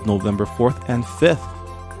weekend of November 4th and 5th.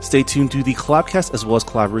 Stay tuned to the Collabcast as well as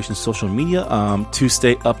Collaboration social media to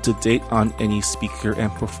stay up to date on any speaker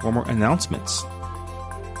and performer announcements.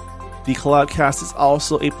 The Collabcast is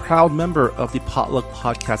also a proud member of the Potluck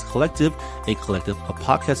Podcast Collective, a collective of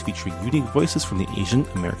podcasts featuring unique voices from the Asian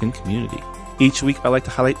American community. Each week, I like to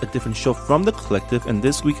highlight a different show from the collective, and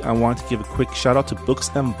this week, I want to give a quick shout out to Books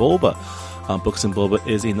and Boba. Books and Boba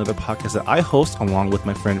is another podcast that I host along with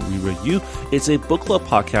my friend Rira Yu. It's a book club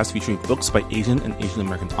podcast featuring books by Asian and Asian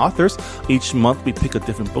American authors. Each month, we pick a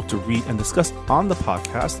different book to read and discuss on the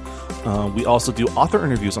podcast. We also do author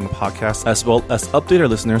interviews on the podcast, as well as update our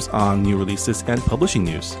listeners on new releases and publishing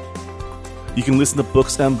news. You can listen to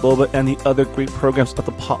Books and Boba and the other great programs of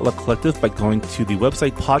the Potluck Collective by going to the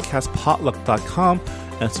website podcastpotluck.com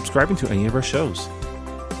and subscribing to any of our shows.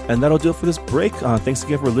 And that'll do it for this break. Thanks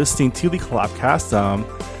again for listening to the Collabcast.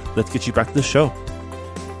 Let's get you back to the show.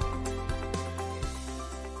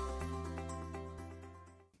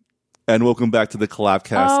 And welcome back to the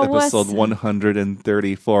Collabcast, episode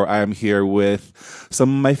 134. I am here with some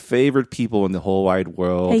of my favorite people in the whole wide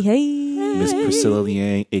world. Hey. Miss Priscilla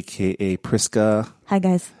Liang, a.k.a. Priska. Hi,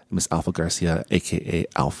 guys. Miss Alpha Garcia, a.k.a.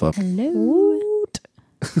 Alpha. Woot.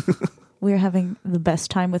 We're having the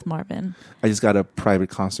best time with Marvin. I just got a private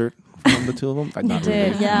concert from the two of them. You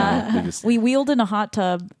did, yeah. No, we just- We wheeled in a hot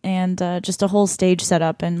tub and just a whole stage set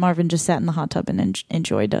up, and Marvin just sat in the hot tub and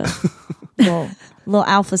enjoyed a little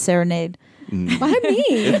alpha serenade. Why me?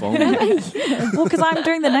 If only. Well, because I'm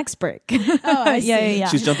during the next break. I see. yeah.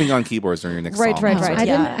 She's jumping on keyboards during your next Right, song. right, That's right.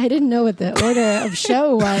 right. I didn't know what the order of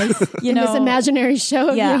show was. You in this know, imaginary show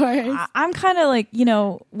of Yeah, yours. I'm kind of like,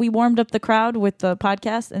 we warmed up the crowd with the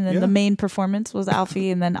podcast, and then the main performance was Alfie,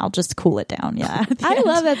 and then I'll just cool it down. Yeah, at the I end.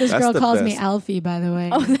 love that this That's girl the calls me best. Alfie, by the way.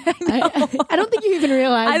 I don't think you even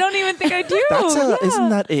realize. I don't even think I do. Isn't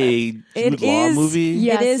that a Jude Law movie?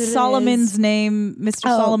 Yes, it is it Solomon's is. name, Mr.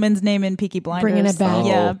 Oh. Solomon's name in Peaky Blinders. Bringing it back.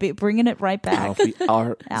 Yeah, Oh. bringing it right back. Alfie.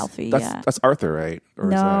 Alfie, That's, yeah. That's Arthur, right? Or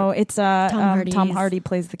is No, that- it's Hardy's. Tom Hardy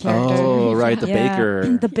plays the character. Oh, right, the Yeah.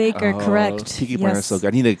 baker. The baker, Oh, correct. Peaky Blinders is so good.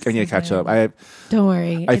 I need to catch up. Don't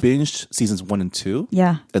worry. I binged seasons 1 and 2.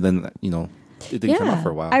 Yeah. And then, it didn't come Yeah. out for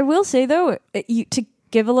a while. I will say though, to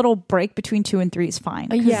give a little break between 2 and 3 is fine.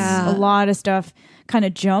 'Cause Yeah. a lot of stuff kind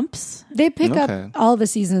of jumps. They pick Okay. up all the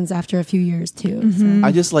seasons after a few years too.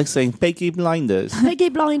 I just like saying Peaky Blinders. So. Peaky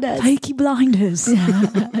Blinders. Peaky Blinders,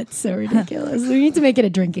 It's so ridiculous. We need to make it a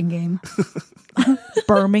drinking game.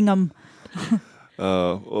 Birmingham.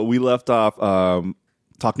 Well, we left off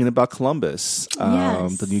talking about Columbus,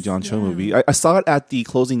 Yes. the new John Cho movie. I saw it at the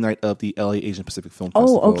closing night of the LA Asian Pacific Film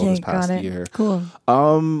Festival okay, this past got it. year. Cool.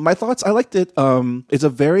 My thoughts, I liked it. It's a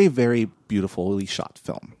very, very beautifully shot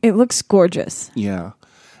film. It looks gorgeous. Yeah.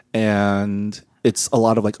 And it's a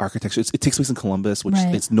lot of like architecture. It takes place in Columbus, which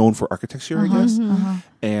Right. it's known for architecture, I guess.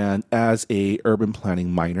 And as a urban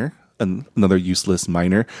planning minor, another useless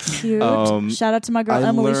minor, Cute. Shout out to my girl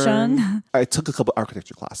Emily Shung. I took a couple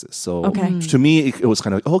architecture classes. So Okay. to me, it was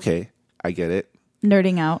kind of like, okay, I get it.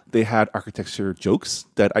 Nerding out. They had architecture jokes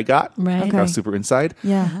that I got. Right. I was super inside.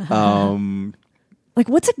 Yeah. Like,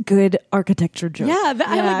 what's a good architecture joke? Yeah,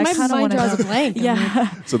 my kinda mind wanna draws know. a blank. Yeah.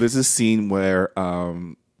 So there's this scene where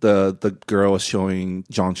the girl is showing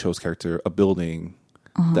John Cho's character a building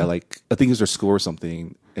that like I think is their school or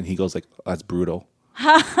something, and he goes like, "That's brutal."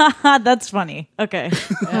 That's funny. Okay.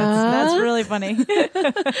 That's really funny.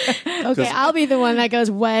 Okay, I'll be the one that goes,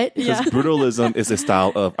 what? Because brutalism is a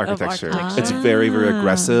style of architecture. architecture. It's very, very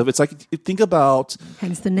aggressive. It's like think about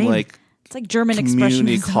Hence the name. like It's like German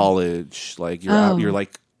community expressionism. college, like you're out, Oh. you're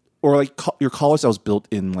like, or like your college that was built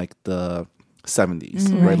in like the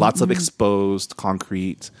 70s, right? Right. Lots of exposed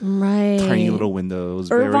concrete, Right. tiny little windows,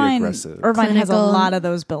 very aggressive. Irvine has a Clinical. lot of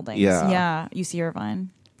those buildings. Yeah. Yeah. UC Irvine.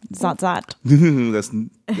 Zat.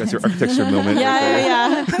 that's your architecture moment.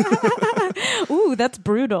 right there. Yeah. Ooh, that's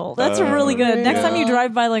brutal. That's really good. Next time you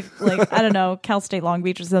drive by like I don't know, Cal State Long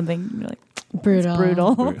Beach or something, you're like, Brutal.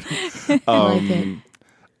 brutal. I like it.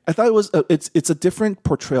 I thought it was it's a different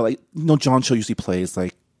portrayal. Like, John Cho usually plays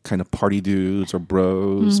like kind of party dudes or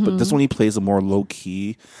bros, but this one he plays a more low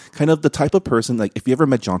key, kind of the type of person like if you ever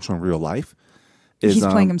met John Cho in real life. He's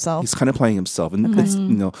playing himself. He's kind of playing himself, and it's,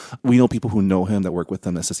 we know people who know him that work with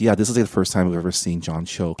him that says, "Yeah, this is like the first time we've ever seen John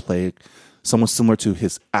Cho play someone similar to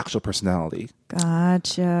his actual personality."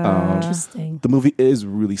 Gotcha. Interesting. The movie is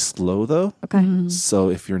really slow though, Okay.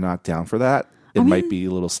 so if you're not down for that, it might be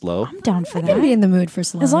a little slow. I'm down for I can be that. in the mood for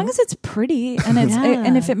slow. As long as it's pretty and it's Yeah.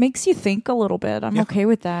 and if it makes you think a little bit, I'm okay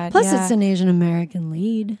with that. Plus, yeah. it's an Asian American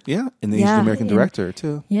lead. Yeah, and the Yeah. Asian American director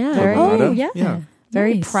too. Yeah. Very- Oh, Yeah. yeah.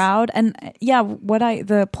 very Nice. proud. And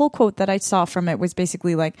the pull quote that I saw from it was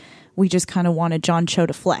basically like, we just kind of wanted John Cho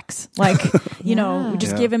to flex. Like, we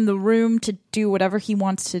just Yeah. give him the room to do whatever he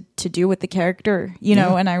wants to do with the character,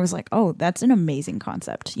 and I was like, oh, that's an amazing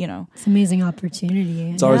concept, It's an amazing opportunity.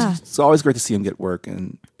 It's always great to see him get work,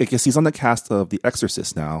 and I guess he's on the cast of The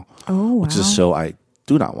Exorcist now, which is a show I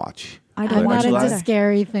do not watch. I I'm don't not watch it into either.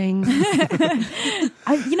 scary things.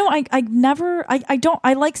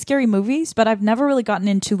 I like scary movies, but I've never really gotten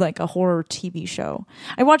into like a horror TV show.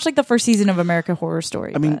 I watched like the first season of American Horror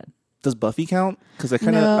Story. I mean, but does Buffy count? Because I was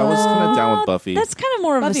kind of down with Buffy. that's kind of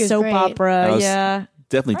more of Buffy a was soap great. opera. I was Yeah.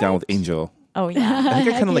 definitely down with Angel. Oh yeah. I think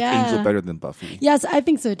I kind of like Yeah. Angel better than Buffy. Yes, I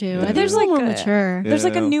think so too. I think There's it's a little like more a- mature. There's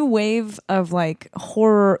like a Yeah. new wave of like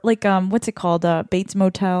horror, like what's it called? Bates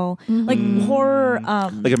Motel, like horror,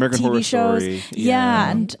 Like American TV Horror shows. Story. Yeah,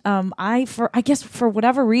 and I guess for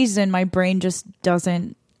whatever reason, my brain just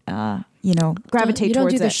doesn't, gravitate you don't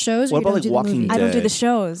towards do the it. shows. Or What you don't about, like, do the Walking movies? I don't do Dead? the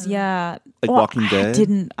shows. Yeah, Like Walking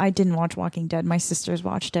Dead? I didn't watch Walking Dead. My sisters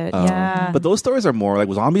watched it. Yeah, But those stories are more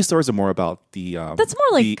like zombie stories are more about the That's more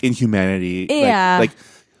like- the inhumanity. Yeah. like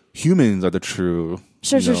humans are the true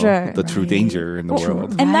Sure. the true Right. danger in the Well,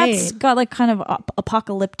 world. and that's Right. got like kind of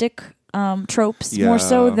apocalyptic tropes more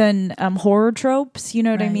so Yeah. than horror tropes. You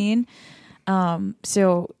know what I Right. mean?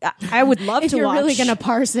 So I would love If to you're watch. really going to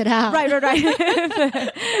parse it out. Right.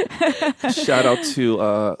 Shout out to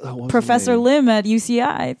what was her Professor name? Lim at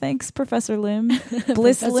UCI. Thanks, Professor Lim.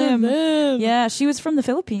 Bliss Lim. Yeah, she was from the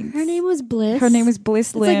Philippines. Her name was Bliss. Her name was Bliss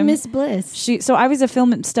It's Lim. like Miss Bliss. So I was a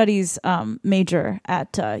film studies major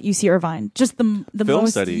at UC Irvine. Just the Film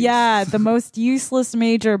most studies. the most useless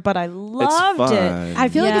major, but I loved fun. it. I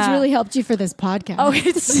feel like it's Yeah. really helped you for this podcast. Oh,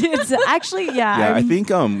 it's actually Yeah, I I'm think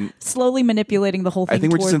slowly manipulating the whole thing. I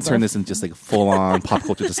think we're just gonna towards turn us. this into just like full on pop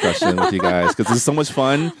culture discussion with you guys because this is so much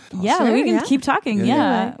fun. Yeah, Sure, we can yeah. keep talking. Yeah.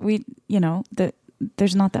 Yeah, we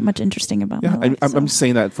there's not that much interesting about Yeah, my life. I'm so. just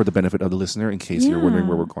saying that for the benefit of the listener in case you're wondering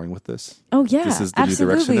where we're going with this. Oh yeah, This is the new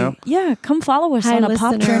absolutely. direction now? Yeah, come follow us Hi, on a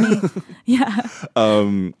pop listener. journey. Yeah.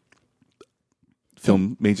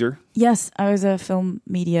 Film major. Yes, I was a film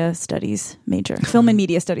media studies major. Film and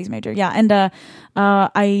media studies major. Yeah, and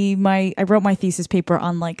I wrote my thesis paper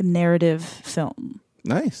on like narrative film.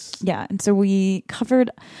 Nice. Yeah, and so we covered.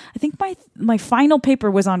 I think my final paper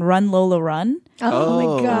was on Run Lola Run.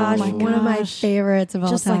 Oh my gosh, my one of my gosh. favorites of all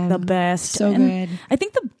Just time. like the best. So And good. I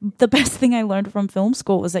think the best thing I learned from film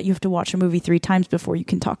school was that you have to watch a movie 3 times before you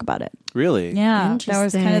can talk about it. Really? Yeah, that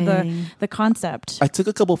was kind of Interesting. the concept. I took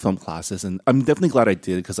a couple film classes, and I'm definitely glad I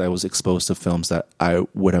did because I was exposed to films that I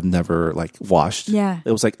would have never like watched. Yeah.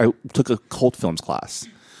 It was like I took a cult films class,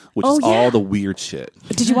 which Oh, is yeah. all the weird shit.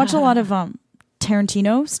 Did you watch a lot of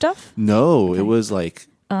Tarantino stuff? No, it was like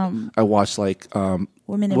I watched like Women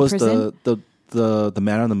in what was Prison? the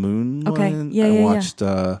Man on the Moon Okay. one. Yeah, I yeah, yeah. watched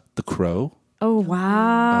The Crow. Oh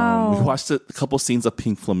wow! We watched a couple scenes of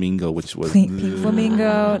Pink Flamingo, which was Pink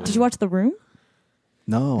Flamingo. Did you watch The Room?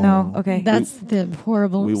 No. No. Okay. That's the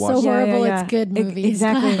horrible. We So watched- horrible, Yeah. it's good movies.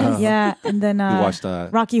 Exactly. Yeah, and then We watched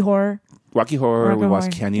Rocky Horror. Rocky Horror. Rocky We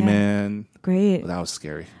watched Horror, Candyman. Great. That was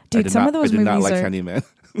scary. Dude, some of those I did not movies like are- Candyman.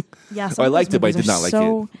 Yeah, I liked it, but I did not like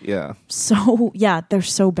so, it. Yeah. So yeah, they're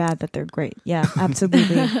so bad that they're great. Yeah,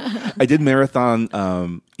 absolutely. I did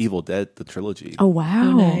marathon Evil Dead, the trilogy. Oh wow!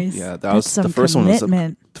 Oh, nice. Yeah, that That's was some the first one.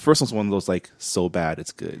 commitment. The first one's one of those like so bad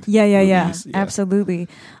it's good. Yeah, movies. absolutely.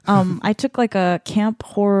 I took like a camp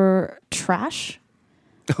horror trash.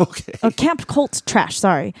 Okay. A camp cult trash,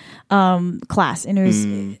 sorry, class, and it was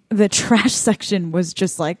the trash section was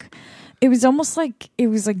just like, it was almost like it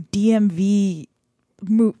was like DMV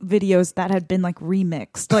videos that had been like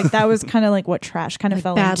remixed. Like that was kind of like what trash kind of Like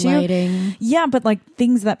fell bad into. lighting. Yeah, but like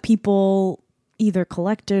things that people either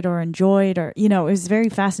collected or enjoyed, or it was very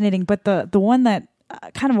fascinating. But the one that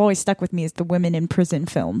kind of always stuck with me is the women in prison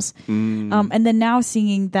films, and then now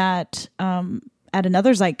seeing that. At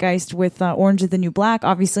another Zeitgeist with Orange is the New Black,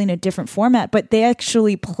 obviously in a different format, but they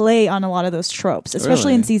actually play on a lot of those tropes, especially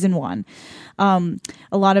Really? in season 1.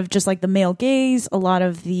 A lot of just like the male gaze, a lot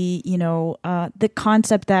of the, the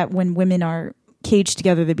concept that when women are caged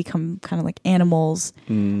together, they become kind of like animals,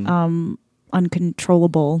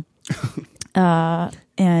 uncontrollable,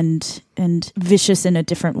 and vicious in a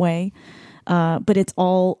different way. But it's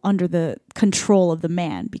all under the control of the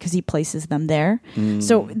man because he places them there.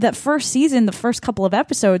 So that first season, the first couple of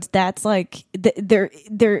episodes, that's like they're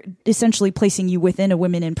essentially placing you within a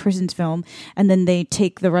women in prisons film, and then they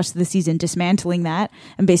take the rest of the season dismantling that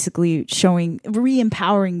and basically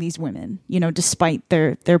re-empowering these women, despite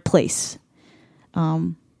their place.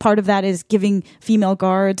 Part of that is giving female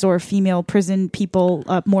guards or female prison people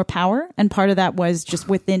more power, and part of that was just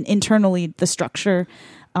within internally the structure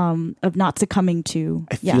of not succumbing to.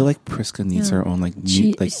 I feel like Priska needs her own like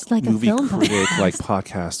She's like a movie film critic like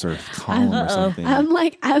podcast or column or something.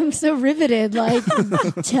 I'm so riveted. Like,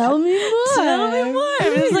 tell me more. Tell me more.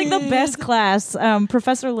 It was like the best class.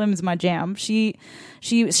 Professor Lim's my jam. She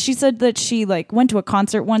said that she like went to a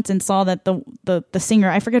concert once and saw that the singer,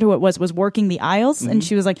 I forget who it was working the aisles, and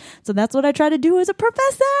she was like, so that's what I try to do as a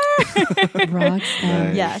professor.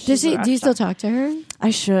 Rockstar. Yeah. Do you still talk to her? I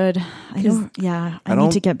should. I don't. Yeah. I need don't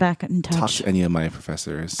to get back in Talk touch. to any of my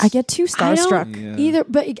professors. I get too I starstruck. don't either,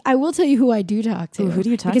 but I will tell you who I do talk to. Ooh, who do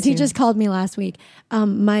you talk Because he to? just called me last week.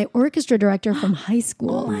 My orchestra director from high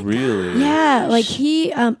school. Really? Yeah, like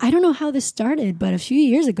he, I don't know how this started, but a few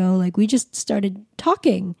years ago, like we just started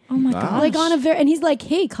talking. Oh my god! Like on and he's like,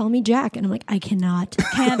 "Hey, call me Jack," and I'm like, "I can't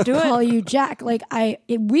do it. call you Jack." Like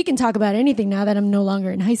we can talk about anything now that I'm no longer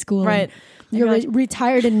in high school. Right. And you're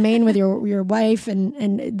retired in Maine with your wife,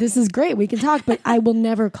 and this is great. We can talk, but I will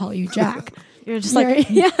never call you Jack. You're just like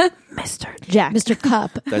yeah, Mr. Jack, Mr.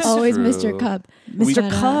 Cup. That's Always true. Mr. Cup.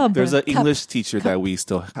 Mr. Cub. There's an Cup. English teacher that we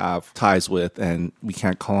still have ties with, and we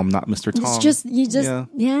can't call him not Mr. Tom. It's just yeah.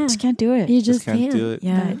 Just can't do it. You just can't do it.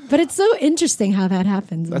 Yeah. But it's so interesting how that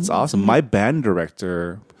happens. That's awesome. My band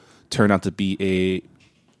director turned out to be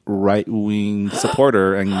right wing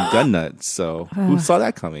supporter and gun nut. So who saw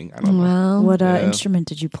that coming? I don't know. Well, What instrument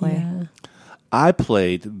did you play? yeah. I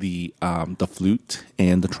played the flute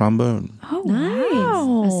and the trombone. Oh, Nice.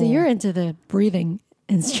 wow. So you're into the breathing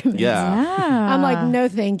instruments. Yeah. Yeah. I'm like, no,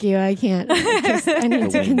 thank you. I can't. I need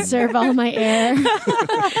to conserve all my air.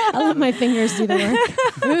 I'll let my fingers do the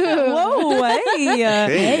work. Whoa, hey.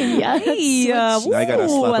 Hey. Hey, Now I gotta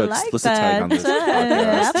slap I an like explicit tag on this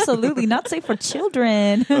podcast. Absolutely not safe for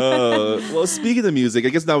children. Well, speaking of music, I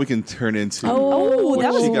guess now we can turn into Oh, what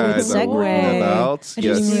that was you a good guys are working segue. about. I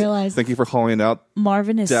didn't even realize. Thank you for calling out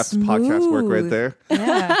Marvin is Deft's smooth. podcast work right there.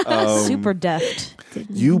 Yeah, super deft.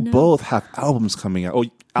 You both have albums coming out. Oh,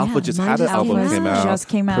 Alpha Yeah, just mine had an just album came came out. out. Just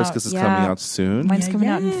came out, Priscus is yeah. coming out soon. Mine's coming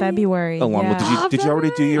out in Yay. February. Along with yeah. did you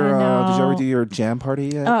already do your I did you already know. do your jam party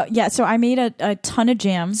yet? Yeah, so I made a ton of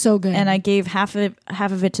jam. So good. And I gave half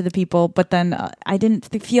of it to the people, but then I didn't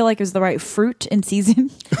feel like it was the right fruit in season.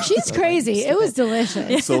 She's crazy. It was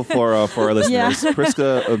delicious. So for our listeners, Yeah.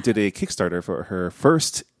 Prisca did a Kickstarter for her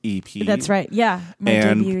first EP. That's right. Yeah. My debut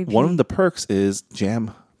And EP. one of the perks is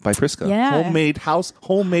jam by Prisca. Yeah. Homemade,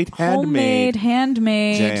 handmade.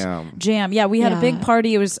 handmade Jam. Yeah, we had a Yeah. big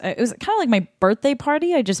party. It was kind of like my birthday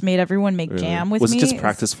party. I just made everyone make jam with Was me. it just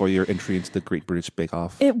practice for your entry into the Great British Bake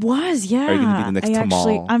Off? It was, yeah. Are you gonna be the next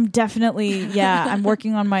Tamal? I'm definitely, I'm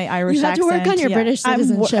working on my Irish You have to accent. work on your yeah. British I'm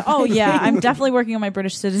citizenship, I I'm definitely working on my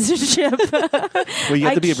British citizenship. Well, you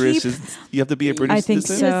have I to be a British. keep- You have to be a British I think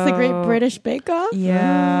citizen. so. It's the Great British Bake Off.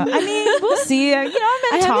 Yeah. I mean, we'll see. I'm in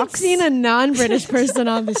I haven't talks. seen a non-British person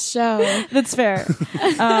on the show. That's fair.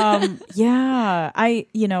 Yeah,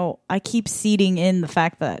 I keep seeding in the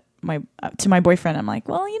fact that to my boyfriend, I'm like,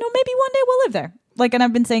 well, maybe one day we'll live there. Like, and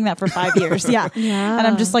I've been saying that for 5 years. Yeah. Yeah. And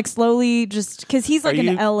I'm just like slowly because he's like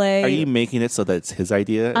in LA. Are you making it so that it's his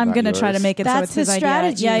idea? I'm not going to try to yours? make it That's so it's the his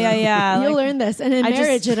strategy. idea. Yeah. You'll Like, learn this, and in I just-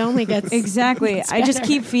 marriage, it only gets exactly. I just better.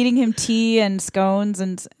 keep feeding him tea and scones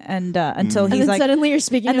and until And he's then like, suddenly you're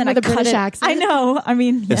speaking and then with I a cut British it. accent. I know. I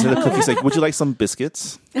mean, Instead of cookies, like, would you like some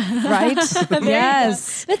biscuits? right?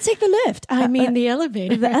 Yes. Let's take the lift. I mean, the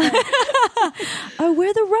elevator. Oh, where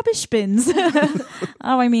are the rubbish bins?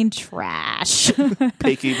 Oh, I mean trash.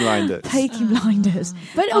 Peaky Blinders. Peaky Blinders.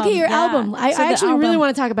 But okay, your yeah. album. I So the actually really album-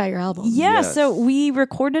 want to talk about your album. Yeah, Yes. so we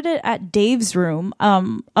recorded it at Dave's room,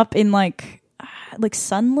 up in like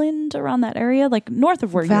Sunland, around that area, like north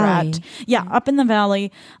of where Valley. you're at. Yeah, up in the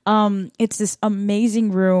valley. It's this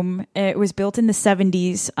amazing room. It was built in the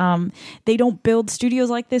 70s. They don't build studios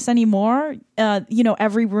like this anymore.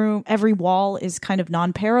 Every room, every wall is kind of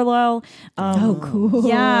non-parallel. Oh, cool.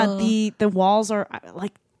 Yeah, the walls are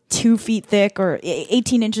like 2 feet thick or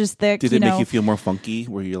 18 inches thick. Did it make you feel more funky?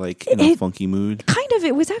 Were you like in a funky mood? Kind of.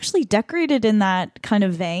 It was actually decorated in that kind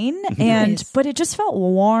of vein, Nice. but it just felt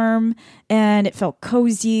warm and it felt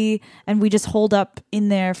cozy, and we just holed up in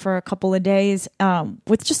there for a couple of days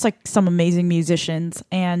with just like some amazing musicians,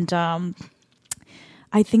 and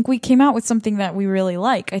I think we came out with something that we really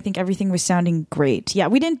like. I think everything was sounding great. Yeah,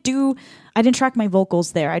 I didn't track my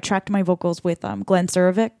vocals there. I tracked my vocals with Glenn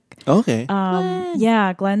Surovic. Okay.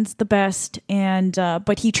 Yeah, Glenn's the best, and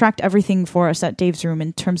but he tracked everything for us at Dave's room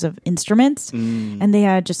in terms of instruments, and they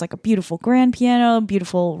had just like a beautiful grand piano,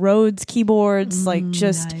 beautiful Rhodes keyboards, like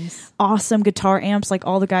just nice. awesome guitar amps. Like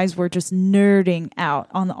all the guys were just nerding out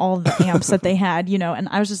on all the amps that they had, and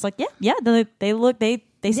I was just like, yeah,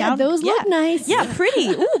 they Yeah, sound those look nice. yeah, pretty,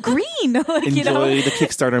 ooh, green, like, Enjoy the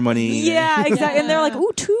Kickstarter money. yeah, exactly. And they're like,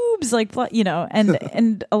 ooh, tubes, like,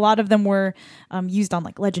 and a lot of them were used on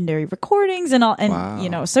like legendary recordings and all, and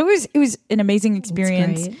Wow. so it was an amazing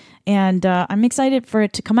experience, great. and I'm excited for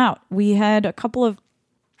it to come out. We had a couple of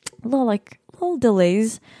little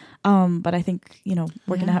delays. But I think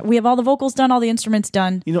we're gonna we have all the vocals done, all the instruments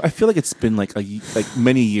done. I feel like it's been like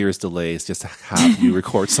many years delays just to have you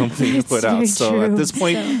record something to put out. very So true. at this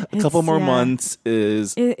point, a couple more yeah. months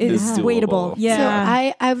is It's doable. waitable.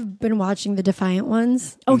 Yeah. So I've been watching the Defiant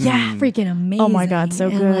ones. Oh, yeah. freaking amazing! Oh, my God, so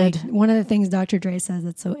And, good. Like, one of the things Dr. Dre says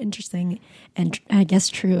that's so interesting, and I guess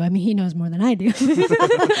true. I mean, he knows more than I do,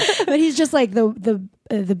 but he's just like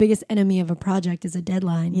the biggest enemy of a project is a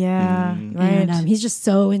deadline. Yeah, right. And he's just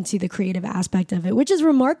so into the creative aspect of it, which is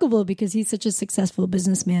remarkable because he's such a successful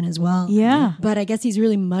businessman as well. Yeah. But I guess he's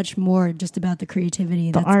really much more just about the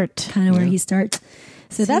creativity. That's art. kind of where he starts.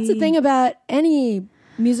 So that's the See. thing about any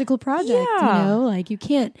musical project, Yeah. like you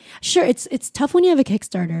can't, sure, it's tough when you have a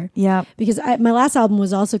Kickstarter. Yeah. Because my last album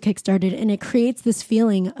was also Kickstarted, and it creates this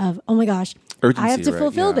feeling of, oh my gosh, Urgency, I have to right?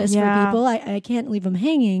 fulfill Yeah. this Yeah. for people. I can't leave them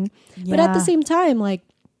hanging. But at the Yeah. same time, like,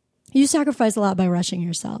 You sacrifice a lot by rushing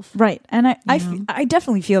yourself. Right. And I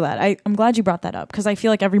definitely feel that. I'm glad you brought that up because I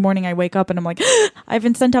feel like every morning I wake up and I'm like, I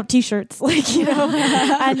haven't sent out t-shirts, like, you know,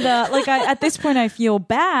 and at this point I feel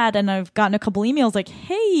bad, and I've gotten a couple emails like,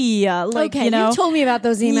 hey, Okay, you know, you told me about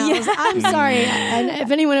those emails. Yeah. I'm sorry. And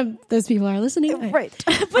if any one of those people are listening, right.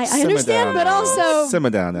 I understand, but also simmer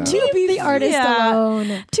down now. leave the artist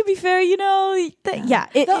alone. To be fair, you know,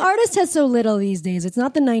 The artist has so little these days. It's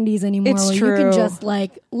not the 90s anymore It's where you true. can just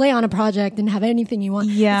like lay on a project and have anything you want.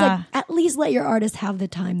 Yeah. It's like, at least let your artist have the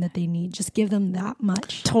time that they need. Just give them that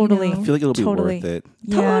much. Totally. you know? I feel like it'll be Totally. worth it.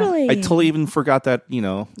 Yeah. Totally. I totally even forgot that, you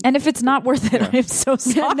know. And if it's not worth it, I'm so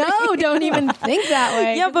sorry. No, don't even think that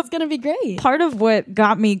way. Yeah, 'cause but it's going to be great. Part of what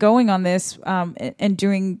got me going on this and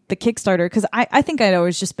doing the Kickstarter, because I think I'd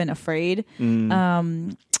always just been afraid.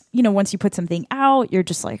 You know, once you put something out, you're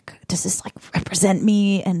just like, does this like represent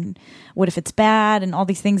me? And what if it's bad? And all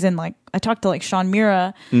these things. And like, I talked to like Sean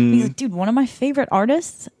Mira. And he's like, dude, one of my favorite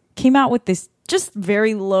artists came out with this just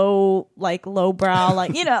very lowbrow,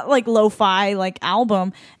 like, you know, like lo-fi, like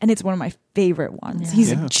album. And it's one of my favorite ones. Yeah.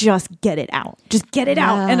 He's like, just get it out. Just get it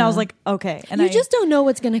out. And I was like, okay. And You I just don't know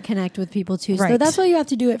what's going to connect with people too. So Right. that's why you have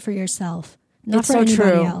to do it for yourself, not it's for so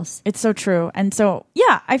anybody true. else. It's so true. And so,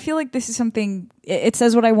 yeah, I feel like this is something, it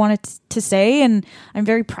says what I wanted to say, and I'm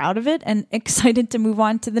very proud of it and excited to move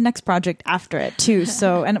on to the next project after it too.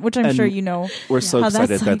 So, and which I'm And sure you know. We're so how that's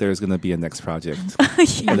excited that like. there's going to be a next project.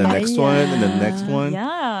 And the next one, and the next one.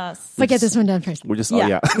 Yes. But get this one done first. We're just, Yeah. oh,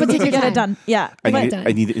 yeah. But did you get it done? Yeah. I But- need, it,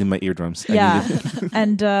 I need it in my eardrums. I yeah. need it.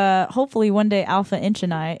 And hopefully one day Alpha Inch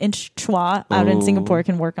and I, Inch Chua out in Oh. Singapore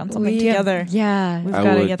can work on something together. Yeah. We've I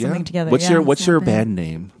got to would, get yeah. something together. What's yeah. your Stop it. band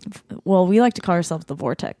name? Well, we like to call ourselves the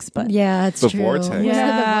Vortex, but Yeah, it's The true. Vortex. We're Yeah.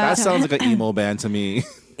 That sounds like an emo band to me.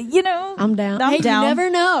 you know, I'm down. I'm Hey, down. You never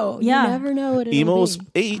know. Yeah. You never know what it'll Emo's,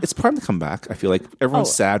 be. hey, it's time to come back. I feel like everyone's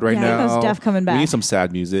Oh, sad right yeah. now. Emo's def coming We back. need some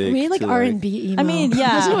sad music. We need like to, R&B emo. I mean,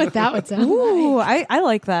 yeah. Imagine what that would sound Ooh, like. I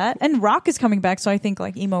like that. And rock is coming back, so I think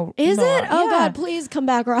like emo. Is emo it? rock. Oh Yeah. God, please come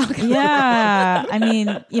back, rock. Yeah, I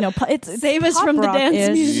mean, you know, it's Save us pop from the dance rock-ish.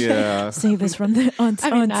 music. Yeah. Save us from the I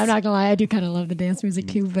mean, I'm not gonna lie, I do kind of love the dance music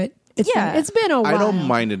too, but Yeah. it's been a while. I don't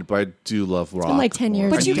mind it, but I do love rock. been like 10 years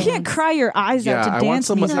more. But I you need- can't cry your eyes Yeah, out I to want dance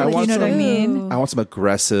some- music. I You want know what I some- mean? I want some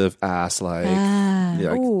aggressive ass, like, Ah.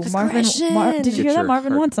 yeah, like Ooh, Marvin. Aggression. Did you Get hear that? your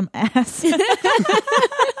Marvin heart- wants some ass.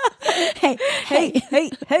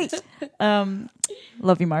 hey.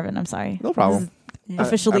 Love you, Marvin. I'm sorry. no problem.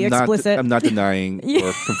 Officially I'm explicit. I'm not denying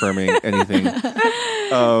or confirming anything.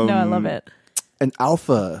 No, I love it. And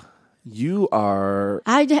Alpha, you are.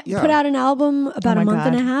 I Yeah. put out an album about Oh a my month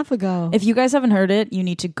and a God. half ago. If you guys haven't heard it, you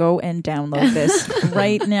need to go and download this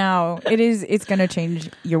right now. It's going to change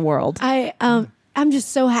your world. I'm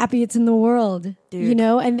just so happy it's in the world, Dude. you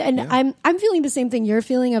know, and I'm feeling the same thing you're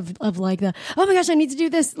feeling of like the, oh my gosh, I need to do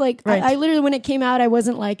this. Like Right. I literally, when it came out, I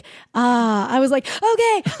wasn't like, I was like,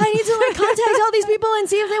 okay, I need to like contact all these people and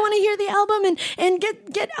see if they want to hear the album and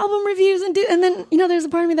get album reviews and then, you know, there's a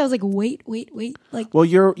part of me that was like, wait. Like, Well,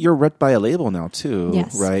 you're read by a label now too,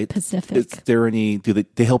 Yes, right? Pacific. Is there any? Do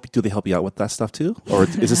they help you out with that stuff too, or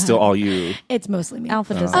is it still all you? it's mostly me.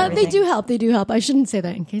 Alpha does They everything. do help. I shouldn't say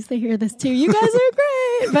that in case they hear this too. You guys are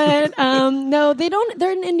great, but no, they don't.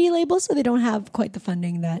 They're an indie label, so they don't have quite the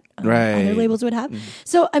funding that Right. other labels would have.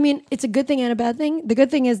 So, I mean, it's a good thing and a bad thing. The good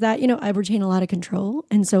thing is that, you know, I retain a lot of control,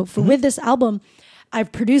 and so with this album,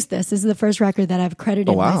 I've produced this. This is the first record that I've credited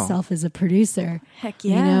Oh, wow. myself as a producer. Heck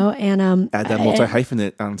You yeah. know, and Add that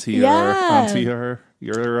multi-hyphenate onto your Yeah.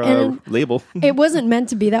 your And- label. it wasn't meant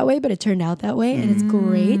to be that way, but it turned out that way, and it's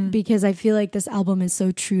great because I feel like this album is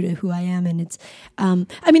so true to who I am, and it's.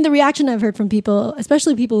 I mean, the reaction I've heard from people,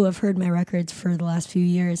 especially people who have heard my records for the last few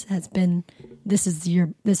years, has been, "This is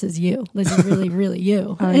you. This is really, really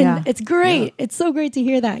you." Oh, and yeah. it's great. It's so great to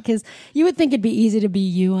hear that because you would think it'd be easy to be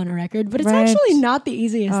you on a record, but it's Right. actually not the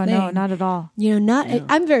easiest Oh, thing. no, not at all. You know,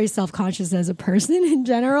 I'm very self-conscious as a person in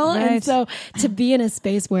general. Right. And so to be in a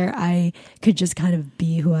space where I could just kind of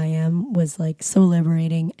be who I am was like so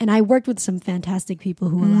liberating. And I worked with some fantastic people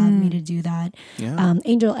who allowed me to do that. Yeah.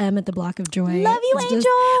 Angel M at the Block of Joy. Love you, is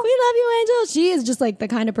Angel. we love you, Angel. She is just like the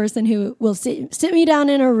kind of person who will sit me down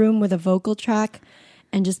in a room with a vocal track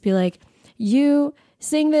and just be like, you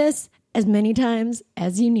sing this as many times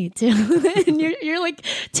as you need to. And you're like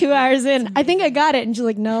 2 hours in. I think I got it. And she's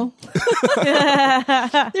like, no.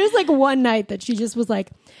 There's like one night that she just was like,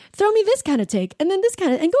 throw me this kind of take and then this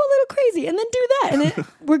kind of, and go a little crazy and then do that. And then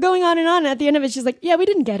we're going on. And at the end of it, she's like, yeah, we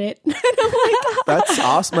didn't get it. And I'm like, That's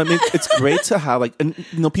awesome. I mean, it's great to have like, and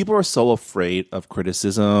you know, people are so afraid of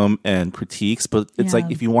criticism and critiques, but it's Yeah.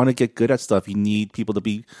 like if you want to get good at stuff, you need people to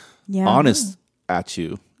be Yeah. honest at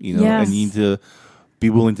you, you know, Yes. and you need to be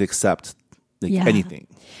willing to accept like, Yeah. anything.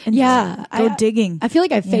 And Yeah, go digging. I feel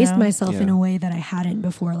like I faced know? myself in Yeah. a way that I hadn't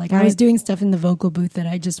before. Like I was Right. doing stuff in the vocal booth that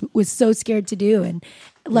I just was so scared to do, and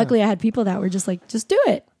luckily I had people that were just like, just do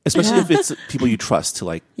it. Especially if it's people you trust to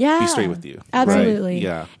like Yeah, be straight with you. Absolutely. Right?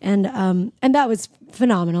 Yeah. And that was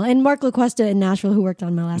phenomenal. And Mark LaQuesta in Nashville, who worked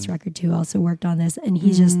on my last record too, also worked on this. And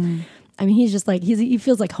he's just, I mean, he's just like he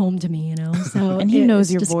feels like home to me, you know. So And he knows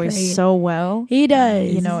it's your just voice great. so well. He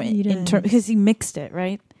does, You know, He does. because he mixed it,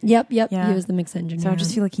 right? Yep. Yeah. He was the mix engineer. So I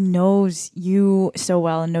just feel like he knows you so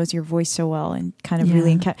well and knows your voice so well and kind of Yeah.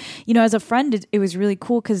 really, you know, as a friend, it was really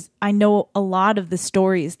cool because I know a lot of the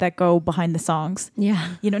stories that go behind the songs. yeah.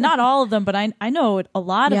 You know, not all of them, but I know a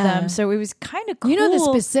lot of Yeah. them. So it was kind of cool. You know the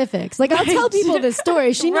specifics. Like I'll tell Right. people the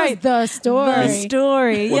story. She knows Right. the story. The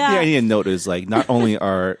story. One thing I Yeah. need to note is like not only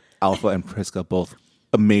are Alpha and Priska both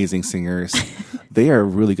amazing singers, they are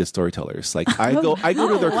really good storytellers. Like I go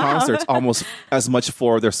to their concerts almost as much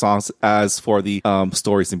for their songs as for the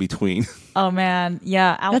stories in between. Oh, man.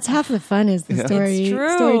 Yeah. That's half the fun is the story It's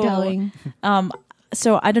true. storytelling.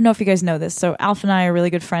 So I don't know if you guys know this. So Alf and I are really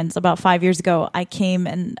good friends. About 5 years ago, I came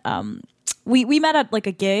and we met at like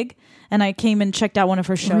a gig, and I came and checked out one of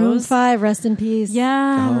her shows. Room 5, rest in peace.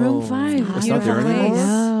 Yeah, Oh, Room 5. it's not there Beautiful anymore? place.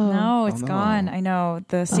 No. No, it's Oh, no. gone. I know.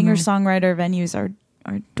 The singer-songwriter venues are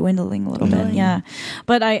dwindling a little bit. Yeah.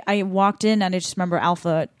 But I walked in and I just remember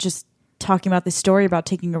Alpha just talking about this story about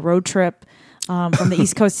taking a road trip from the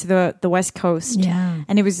East Coast to the West Coast. Yeah.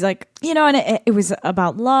 And it was like, you know, and it was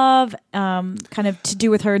about love, kind of to do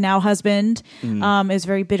with her now husband. It was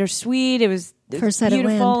very bittersweet. It was First Sight of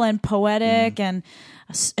beautiful Land. and poetic and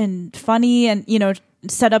funny, and, you know,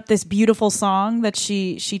 set up this beautiful song that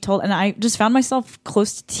she told, and I just found myself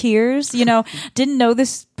close to tears. You know, didn't know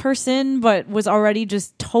this person, but was already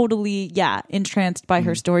just totally entranced by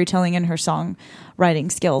her storytelling and her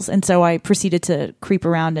songwriting skills. And so I proceeded to creep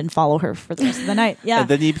around and follow her for the rest of the night. Yeah. And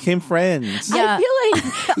then you became friends. Yeah. I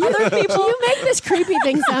feel like other people, you make this creepy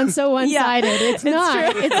thing sound so one-sided. It's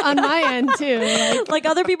not. true. It's on my end too. Like, Like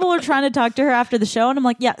other people were trying to talk to her after the show, and I'm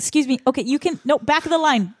like, yeah, excuse me. Okay, you can, no, back of the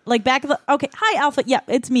line. Like back of the, okay, hi, Alpha. Yeah,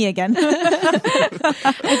 it's me again.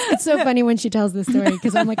 it's so funny when she tells the story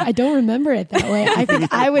because I'm like, I don't remember it that way. I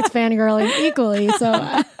think I was fangirling equally. So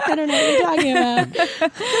I don't know what you're talking about.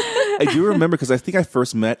 I do remember because I think I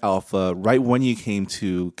first met Alpha right when you came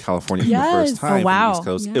to California for the Yes. first time Oh, from wow. the East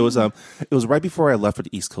Coast. Yeah. It was right before I left for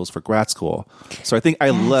the East Coast for grad school. So I think I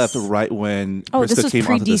left right when Oh, this Priska was came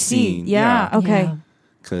onto the pre-DC. scene. Yeah. Okay. Yeah.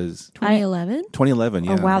 Because 2011. 2011,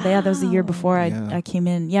 yeah. Oh wow, that was the year before Yeah. I came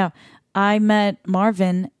in. Yeah. I met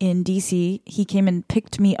Marvin in DC. He came and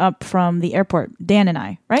picked me up from the airport. Dan and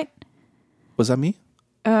I, right? Was that me?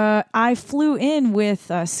 I flew in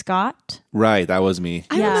with Scott. Right, that was me.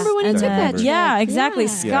 I remember when he And took then- that trip. Yeah, exactly. Yeah.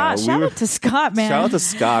 Scott. Yeah, we Shout were- out to Scott, man. Shout out to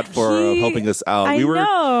Scott for He- helping us out. I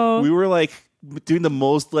know. We were like doing the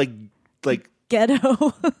most like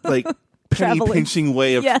Ghetto. penny Traveling. pinching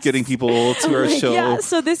way of Yes. getting people to our show. Yeah,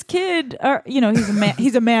 so this kid, you know,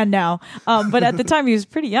 he's a man now, but at the time he was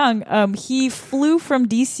pretty young. He flew from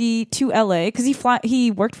DC to LA because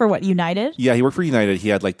he worked for what, United? Yeah, he worked for United. He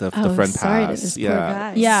had like the Oh, friend sorry to pass. this poor Yeah.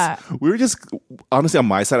 guy. Yeah, We were just honestly on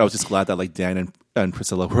my side, I was just glad that like Dan and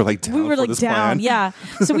Priscilla were like down we were for like this down. plan. Yeah,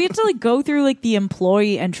 so we had to like go through like the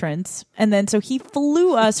employee entrance, and then so he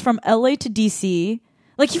flew us from LA to DC.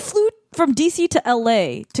 Like he flew from DC to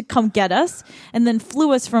LA to come get us, and then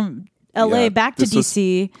flew us from LA Yeah, back to this was-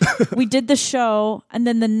 DC. We did the show, and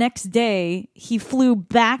then the next day he flew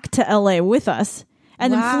back to LA with us.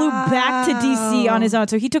 And then flew back to DC on his own.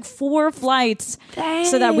 So he took 4 flights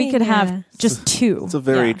so that we could have Dang. just 2. It's a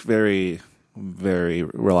very, yeah. very, very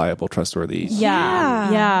reliable, trustworthy.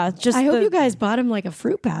 Yeah. Just I hope the- you guys bought him like a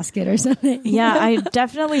fruit basket or something. Yeah, I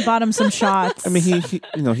definitely bought him some shots. I mean, he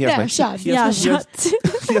you know, he has Yeah, my shots. he has, yeah, he has-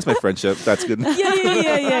 shots. he has my friendship. That's good.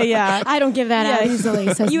 Yeah. I don't give that out Yeah.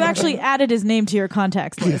 easily. Says You Marvin. actually added his name to your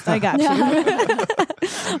contacts list. I got you.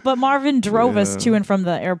 But Marvin drove us to and from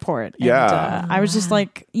the airport. And, Yeah. I was just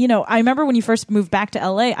like, you know, I remember when you first moved back to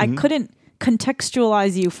LA, I couldn't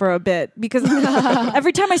contextualize you for a bit because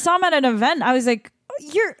every time I saw him at an event, I was like,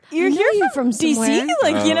 you're know here you from DC, somewhere.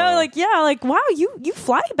 like you know, like yeah, like wow, you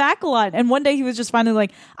fly back a lot. And one day he was just finally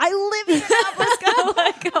like, I live in Alaska.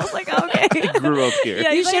 Like I was like, okay, Grew up here. Yeah,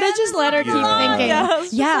 You he's like, should have just let her keep Yeah. thinking. Yeah, I Yeah,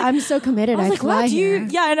 was just I'm so committed. I I, was like, fly wow, do you? here.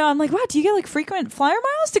 Yeah, I know. I'm like, wow, do you get like frequent flyer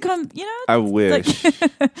miles to come? You know, I wish.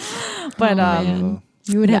 but Oh, man.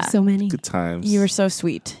 You would have yeah. so many. Good times. you were so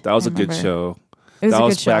sweet. That was I a good remember. show. It was that a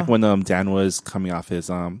was good show. back when Dan was coming off his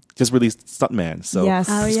just released Stuntman. So Yes.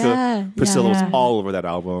 Oh, yeah. Priscilla Yeah. was all over that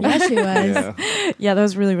album. Yeah, she was. Yeah. Yeah, that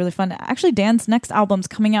was really, really fun. Actually, Dan's next album's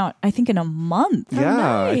coming out, I think, in a month.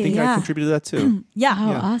 Yeah, I think I Yeah. contributed to that too. Yeah.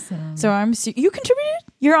 Oh, awesome. So you contributed?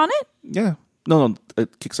 You're on it? Yeah. No,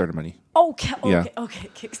 Kickstarter money. Okay. Yeah.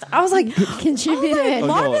 Kickstarter. I was like, Contributed. Oh,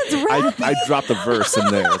 Marvin's no, I dropped a verse in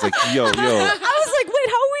there. I was like, yo. I was like, wait,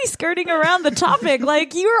 how are we skirting around the topic?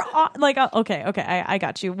 Like, you're on, like, okay, I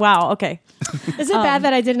got you. Wow, okay. Is it bad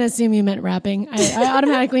that I didn't assume you meant rapping? I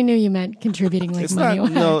automatically knew you meant contributing like It's money.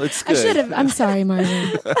 not, no, it's I good. should have. I'm sorry, Marvin.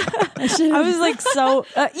 I should I have. was like, so,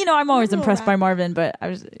 I'm always impressed by Marvin, but I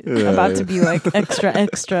was about to be like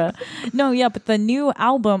extra. No, yeah, but the new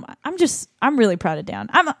album, I'm really proud of Dan.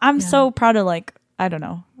 I'm so proud of, like, I don't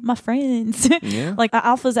know, my friends. Yeah. Like,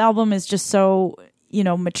 Alpha's album is just so,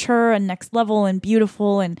 mature and next level and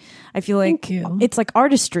beautiful. And I feel like Thank you. it's like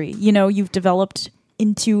artistry. You've developed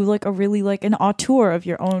into like a really like an auteur of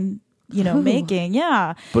your own, making.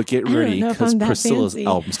 Yeah. But get don't ready know if because I'm that Priscilla's fancy.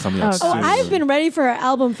 album's coming out Oh, soon. I've been ready for her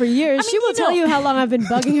album for years. I mean, she will tell you how long I've been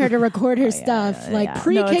bugging her to record her stuff, like yeah.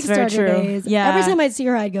 pre No, it's very Kickstarter true. days. Yeah. Every time I'd see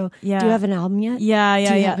her, I'd go, Yeah. "Do you have an album yet?" Yeah. Do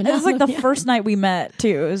you have an It was like the album yet? first night we met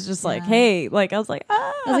too. It was just like, hey, like I was like,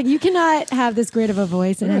 I was like, "You cannot have this great of a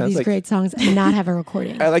voice and Yeah, have it's these like- great songs and not have a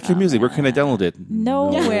recording." I like your music. Where can I download it?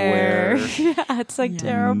 nowhere. Yeah, it's like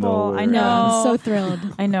terrible. I Nowhere. know. I'm so thrilled.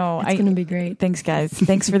 I know. It's going to be great. Thanks, guys.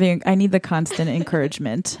 Thanks for I need the constant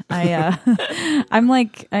encouragement. I'm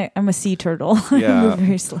a sea turtle. I Yeah. move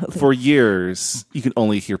very slowly. For years, you can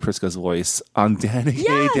only hear Priska's voice on Danica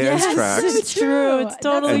dance yes, tracks. It's true. It's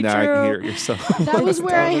totally And now I true. can hear it yourself. That was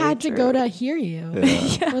where I had to true. go to hear you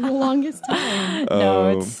for the longest time.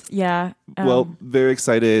 No, it's Well, very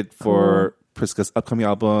excited for Priska's upcoming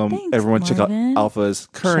album. Thanks, Everyone check out Marvin. Alpha's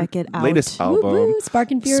current Check it out. latest Woo, album, woo,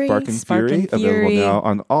 Spark and Fury. Spark and Spark Fury, and available Fury. now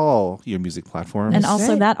on all your music platforms. and That's also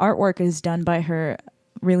right. that artwork is done by her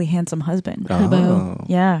really handsome husband. Oh,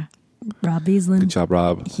 Yeah. Rob Beaslin. good job,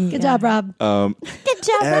 Rob. Good job, Rob. Good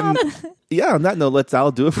job, And yeah, on that note,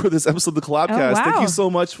 that'll do it for this episode of the Collabcast. Oh, wow. Thank you so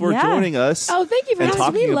much for Yeah. joining us. Oh, thank you for and having us.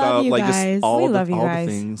 talking We love about you like guys. just all We the love you all the guys.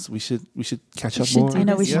 things. We should catch up should more. do I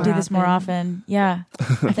know we this should more do this more often. often. Yeah.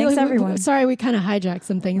 Thanks, Like, everyone. Sorry, we kind of hijacked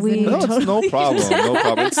some things. We- didn't No, we? it's no problem. No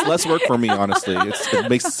problem. It's less work for me, honestly. It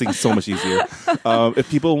makes things so much easier. If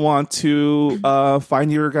people want to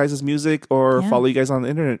find your guys' music or Yeah. follow you guys on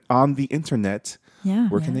the internet, Yeah.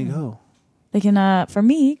 where can they go? They can, for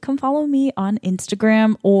me, come follow me on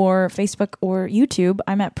Instagram or Facebook or YouTube.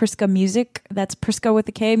 I'm at Priska Music. That's Priska with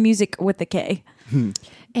a K, music with a K.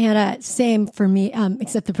 And same for me,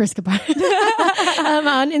 except the Priska part.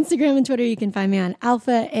 On Instagram and Twitter, you can find me on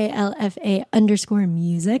Alpha,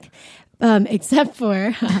 ALFA_music, except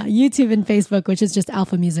for YouTube and Facebook, which is just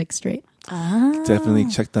Alpha Music straight. Definitely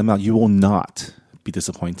check them out. You will not be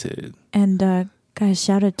disappointed. And guys,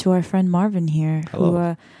 shout out to our friend Marvin here. Hello.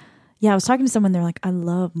 Who, I was talking to someone. They're like, I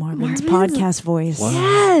love Marvin's podcast voice.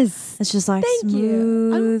 Yes. It's just like Thank you.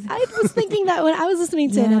 smooth. I was thinking that when I was listening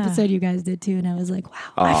to an Yeah. episode you guys did too, and I was like, wow.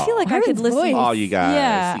 I feel like I could Marvin's listen. voice. Oh, you guys.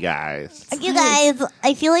 Yeah. You guys. You guys,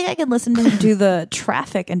 I feel like I could listen to him do the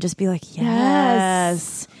traffic and just be like,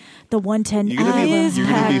 yes. The 110 You're gonna be, is you're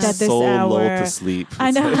gonna be packed at this so hour. lulled to sleep. I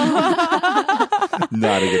know.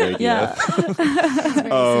 Not a good idea.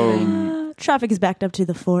 Yeah. Traffic is backed up to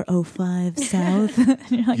the 405 South.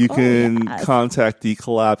 You're like, You oh, can yes. contact the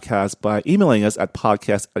Collabcast by emailing us at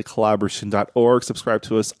podcast@collaboration.org. Subscribe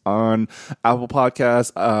to us on Apple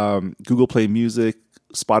Podcasts, Google Play Music,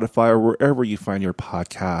 Spotify, or wherever you find your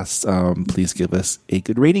podcasts. Please give us a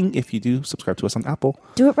good rating if you do subscribe to us on Apple.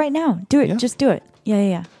 Do it right now. Do it. Yeah. Just do it.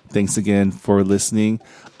 Yeah. Thanks again for listening.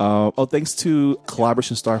 Thanks to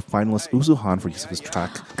Collaboration Star finalist Uzuhan for use of his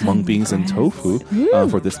track Mung Beans and Tofu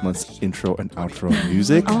for this month's intro and outro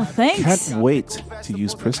music. Oh, thanks. Can't wait to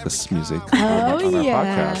use Priska's music on our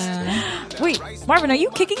podcast. Wait, Marvin, are you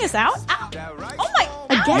kicking us out? Ow. Oh my.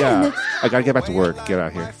 Again. Yeah, I gotta get back to work. Get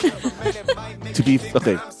out here.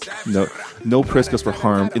 No Priscas were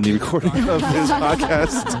harmed in the recording of this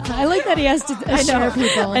podcast. I like that he has to assure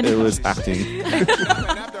people. It was acting.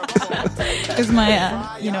 It's my,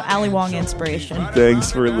 Ali Wong inspiration.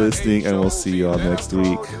 Thanks for listening, and we'll see you all next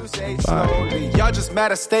week. Bye. Y'all just mad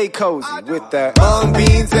to stay cozy with that mung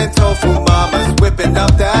beans and tofu mamas whipping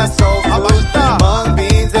up that soul food. Mung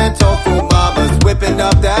beans and tofu mamas whipping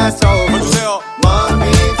up that soul food. Mung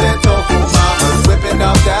beans and tofu mamas whipping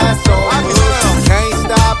up that soul food. Can't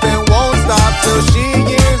stop and won't stop till she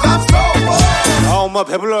gives up soul food. 엄마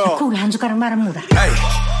배불러요. 고기 한 숟가락 말아 먹어라. Hey.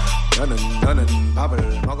 너는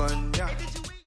밥을 먹었냐?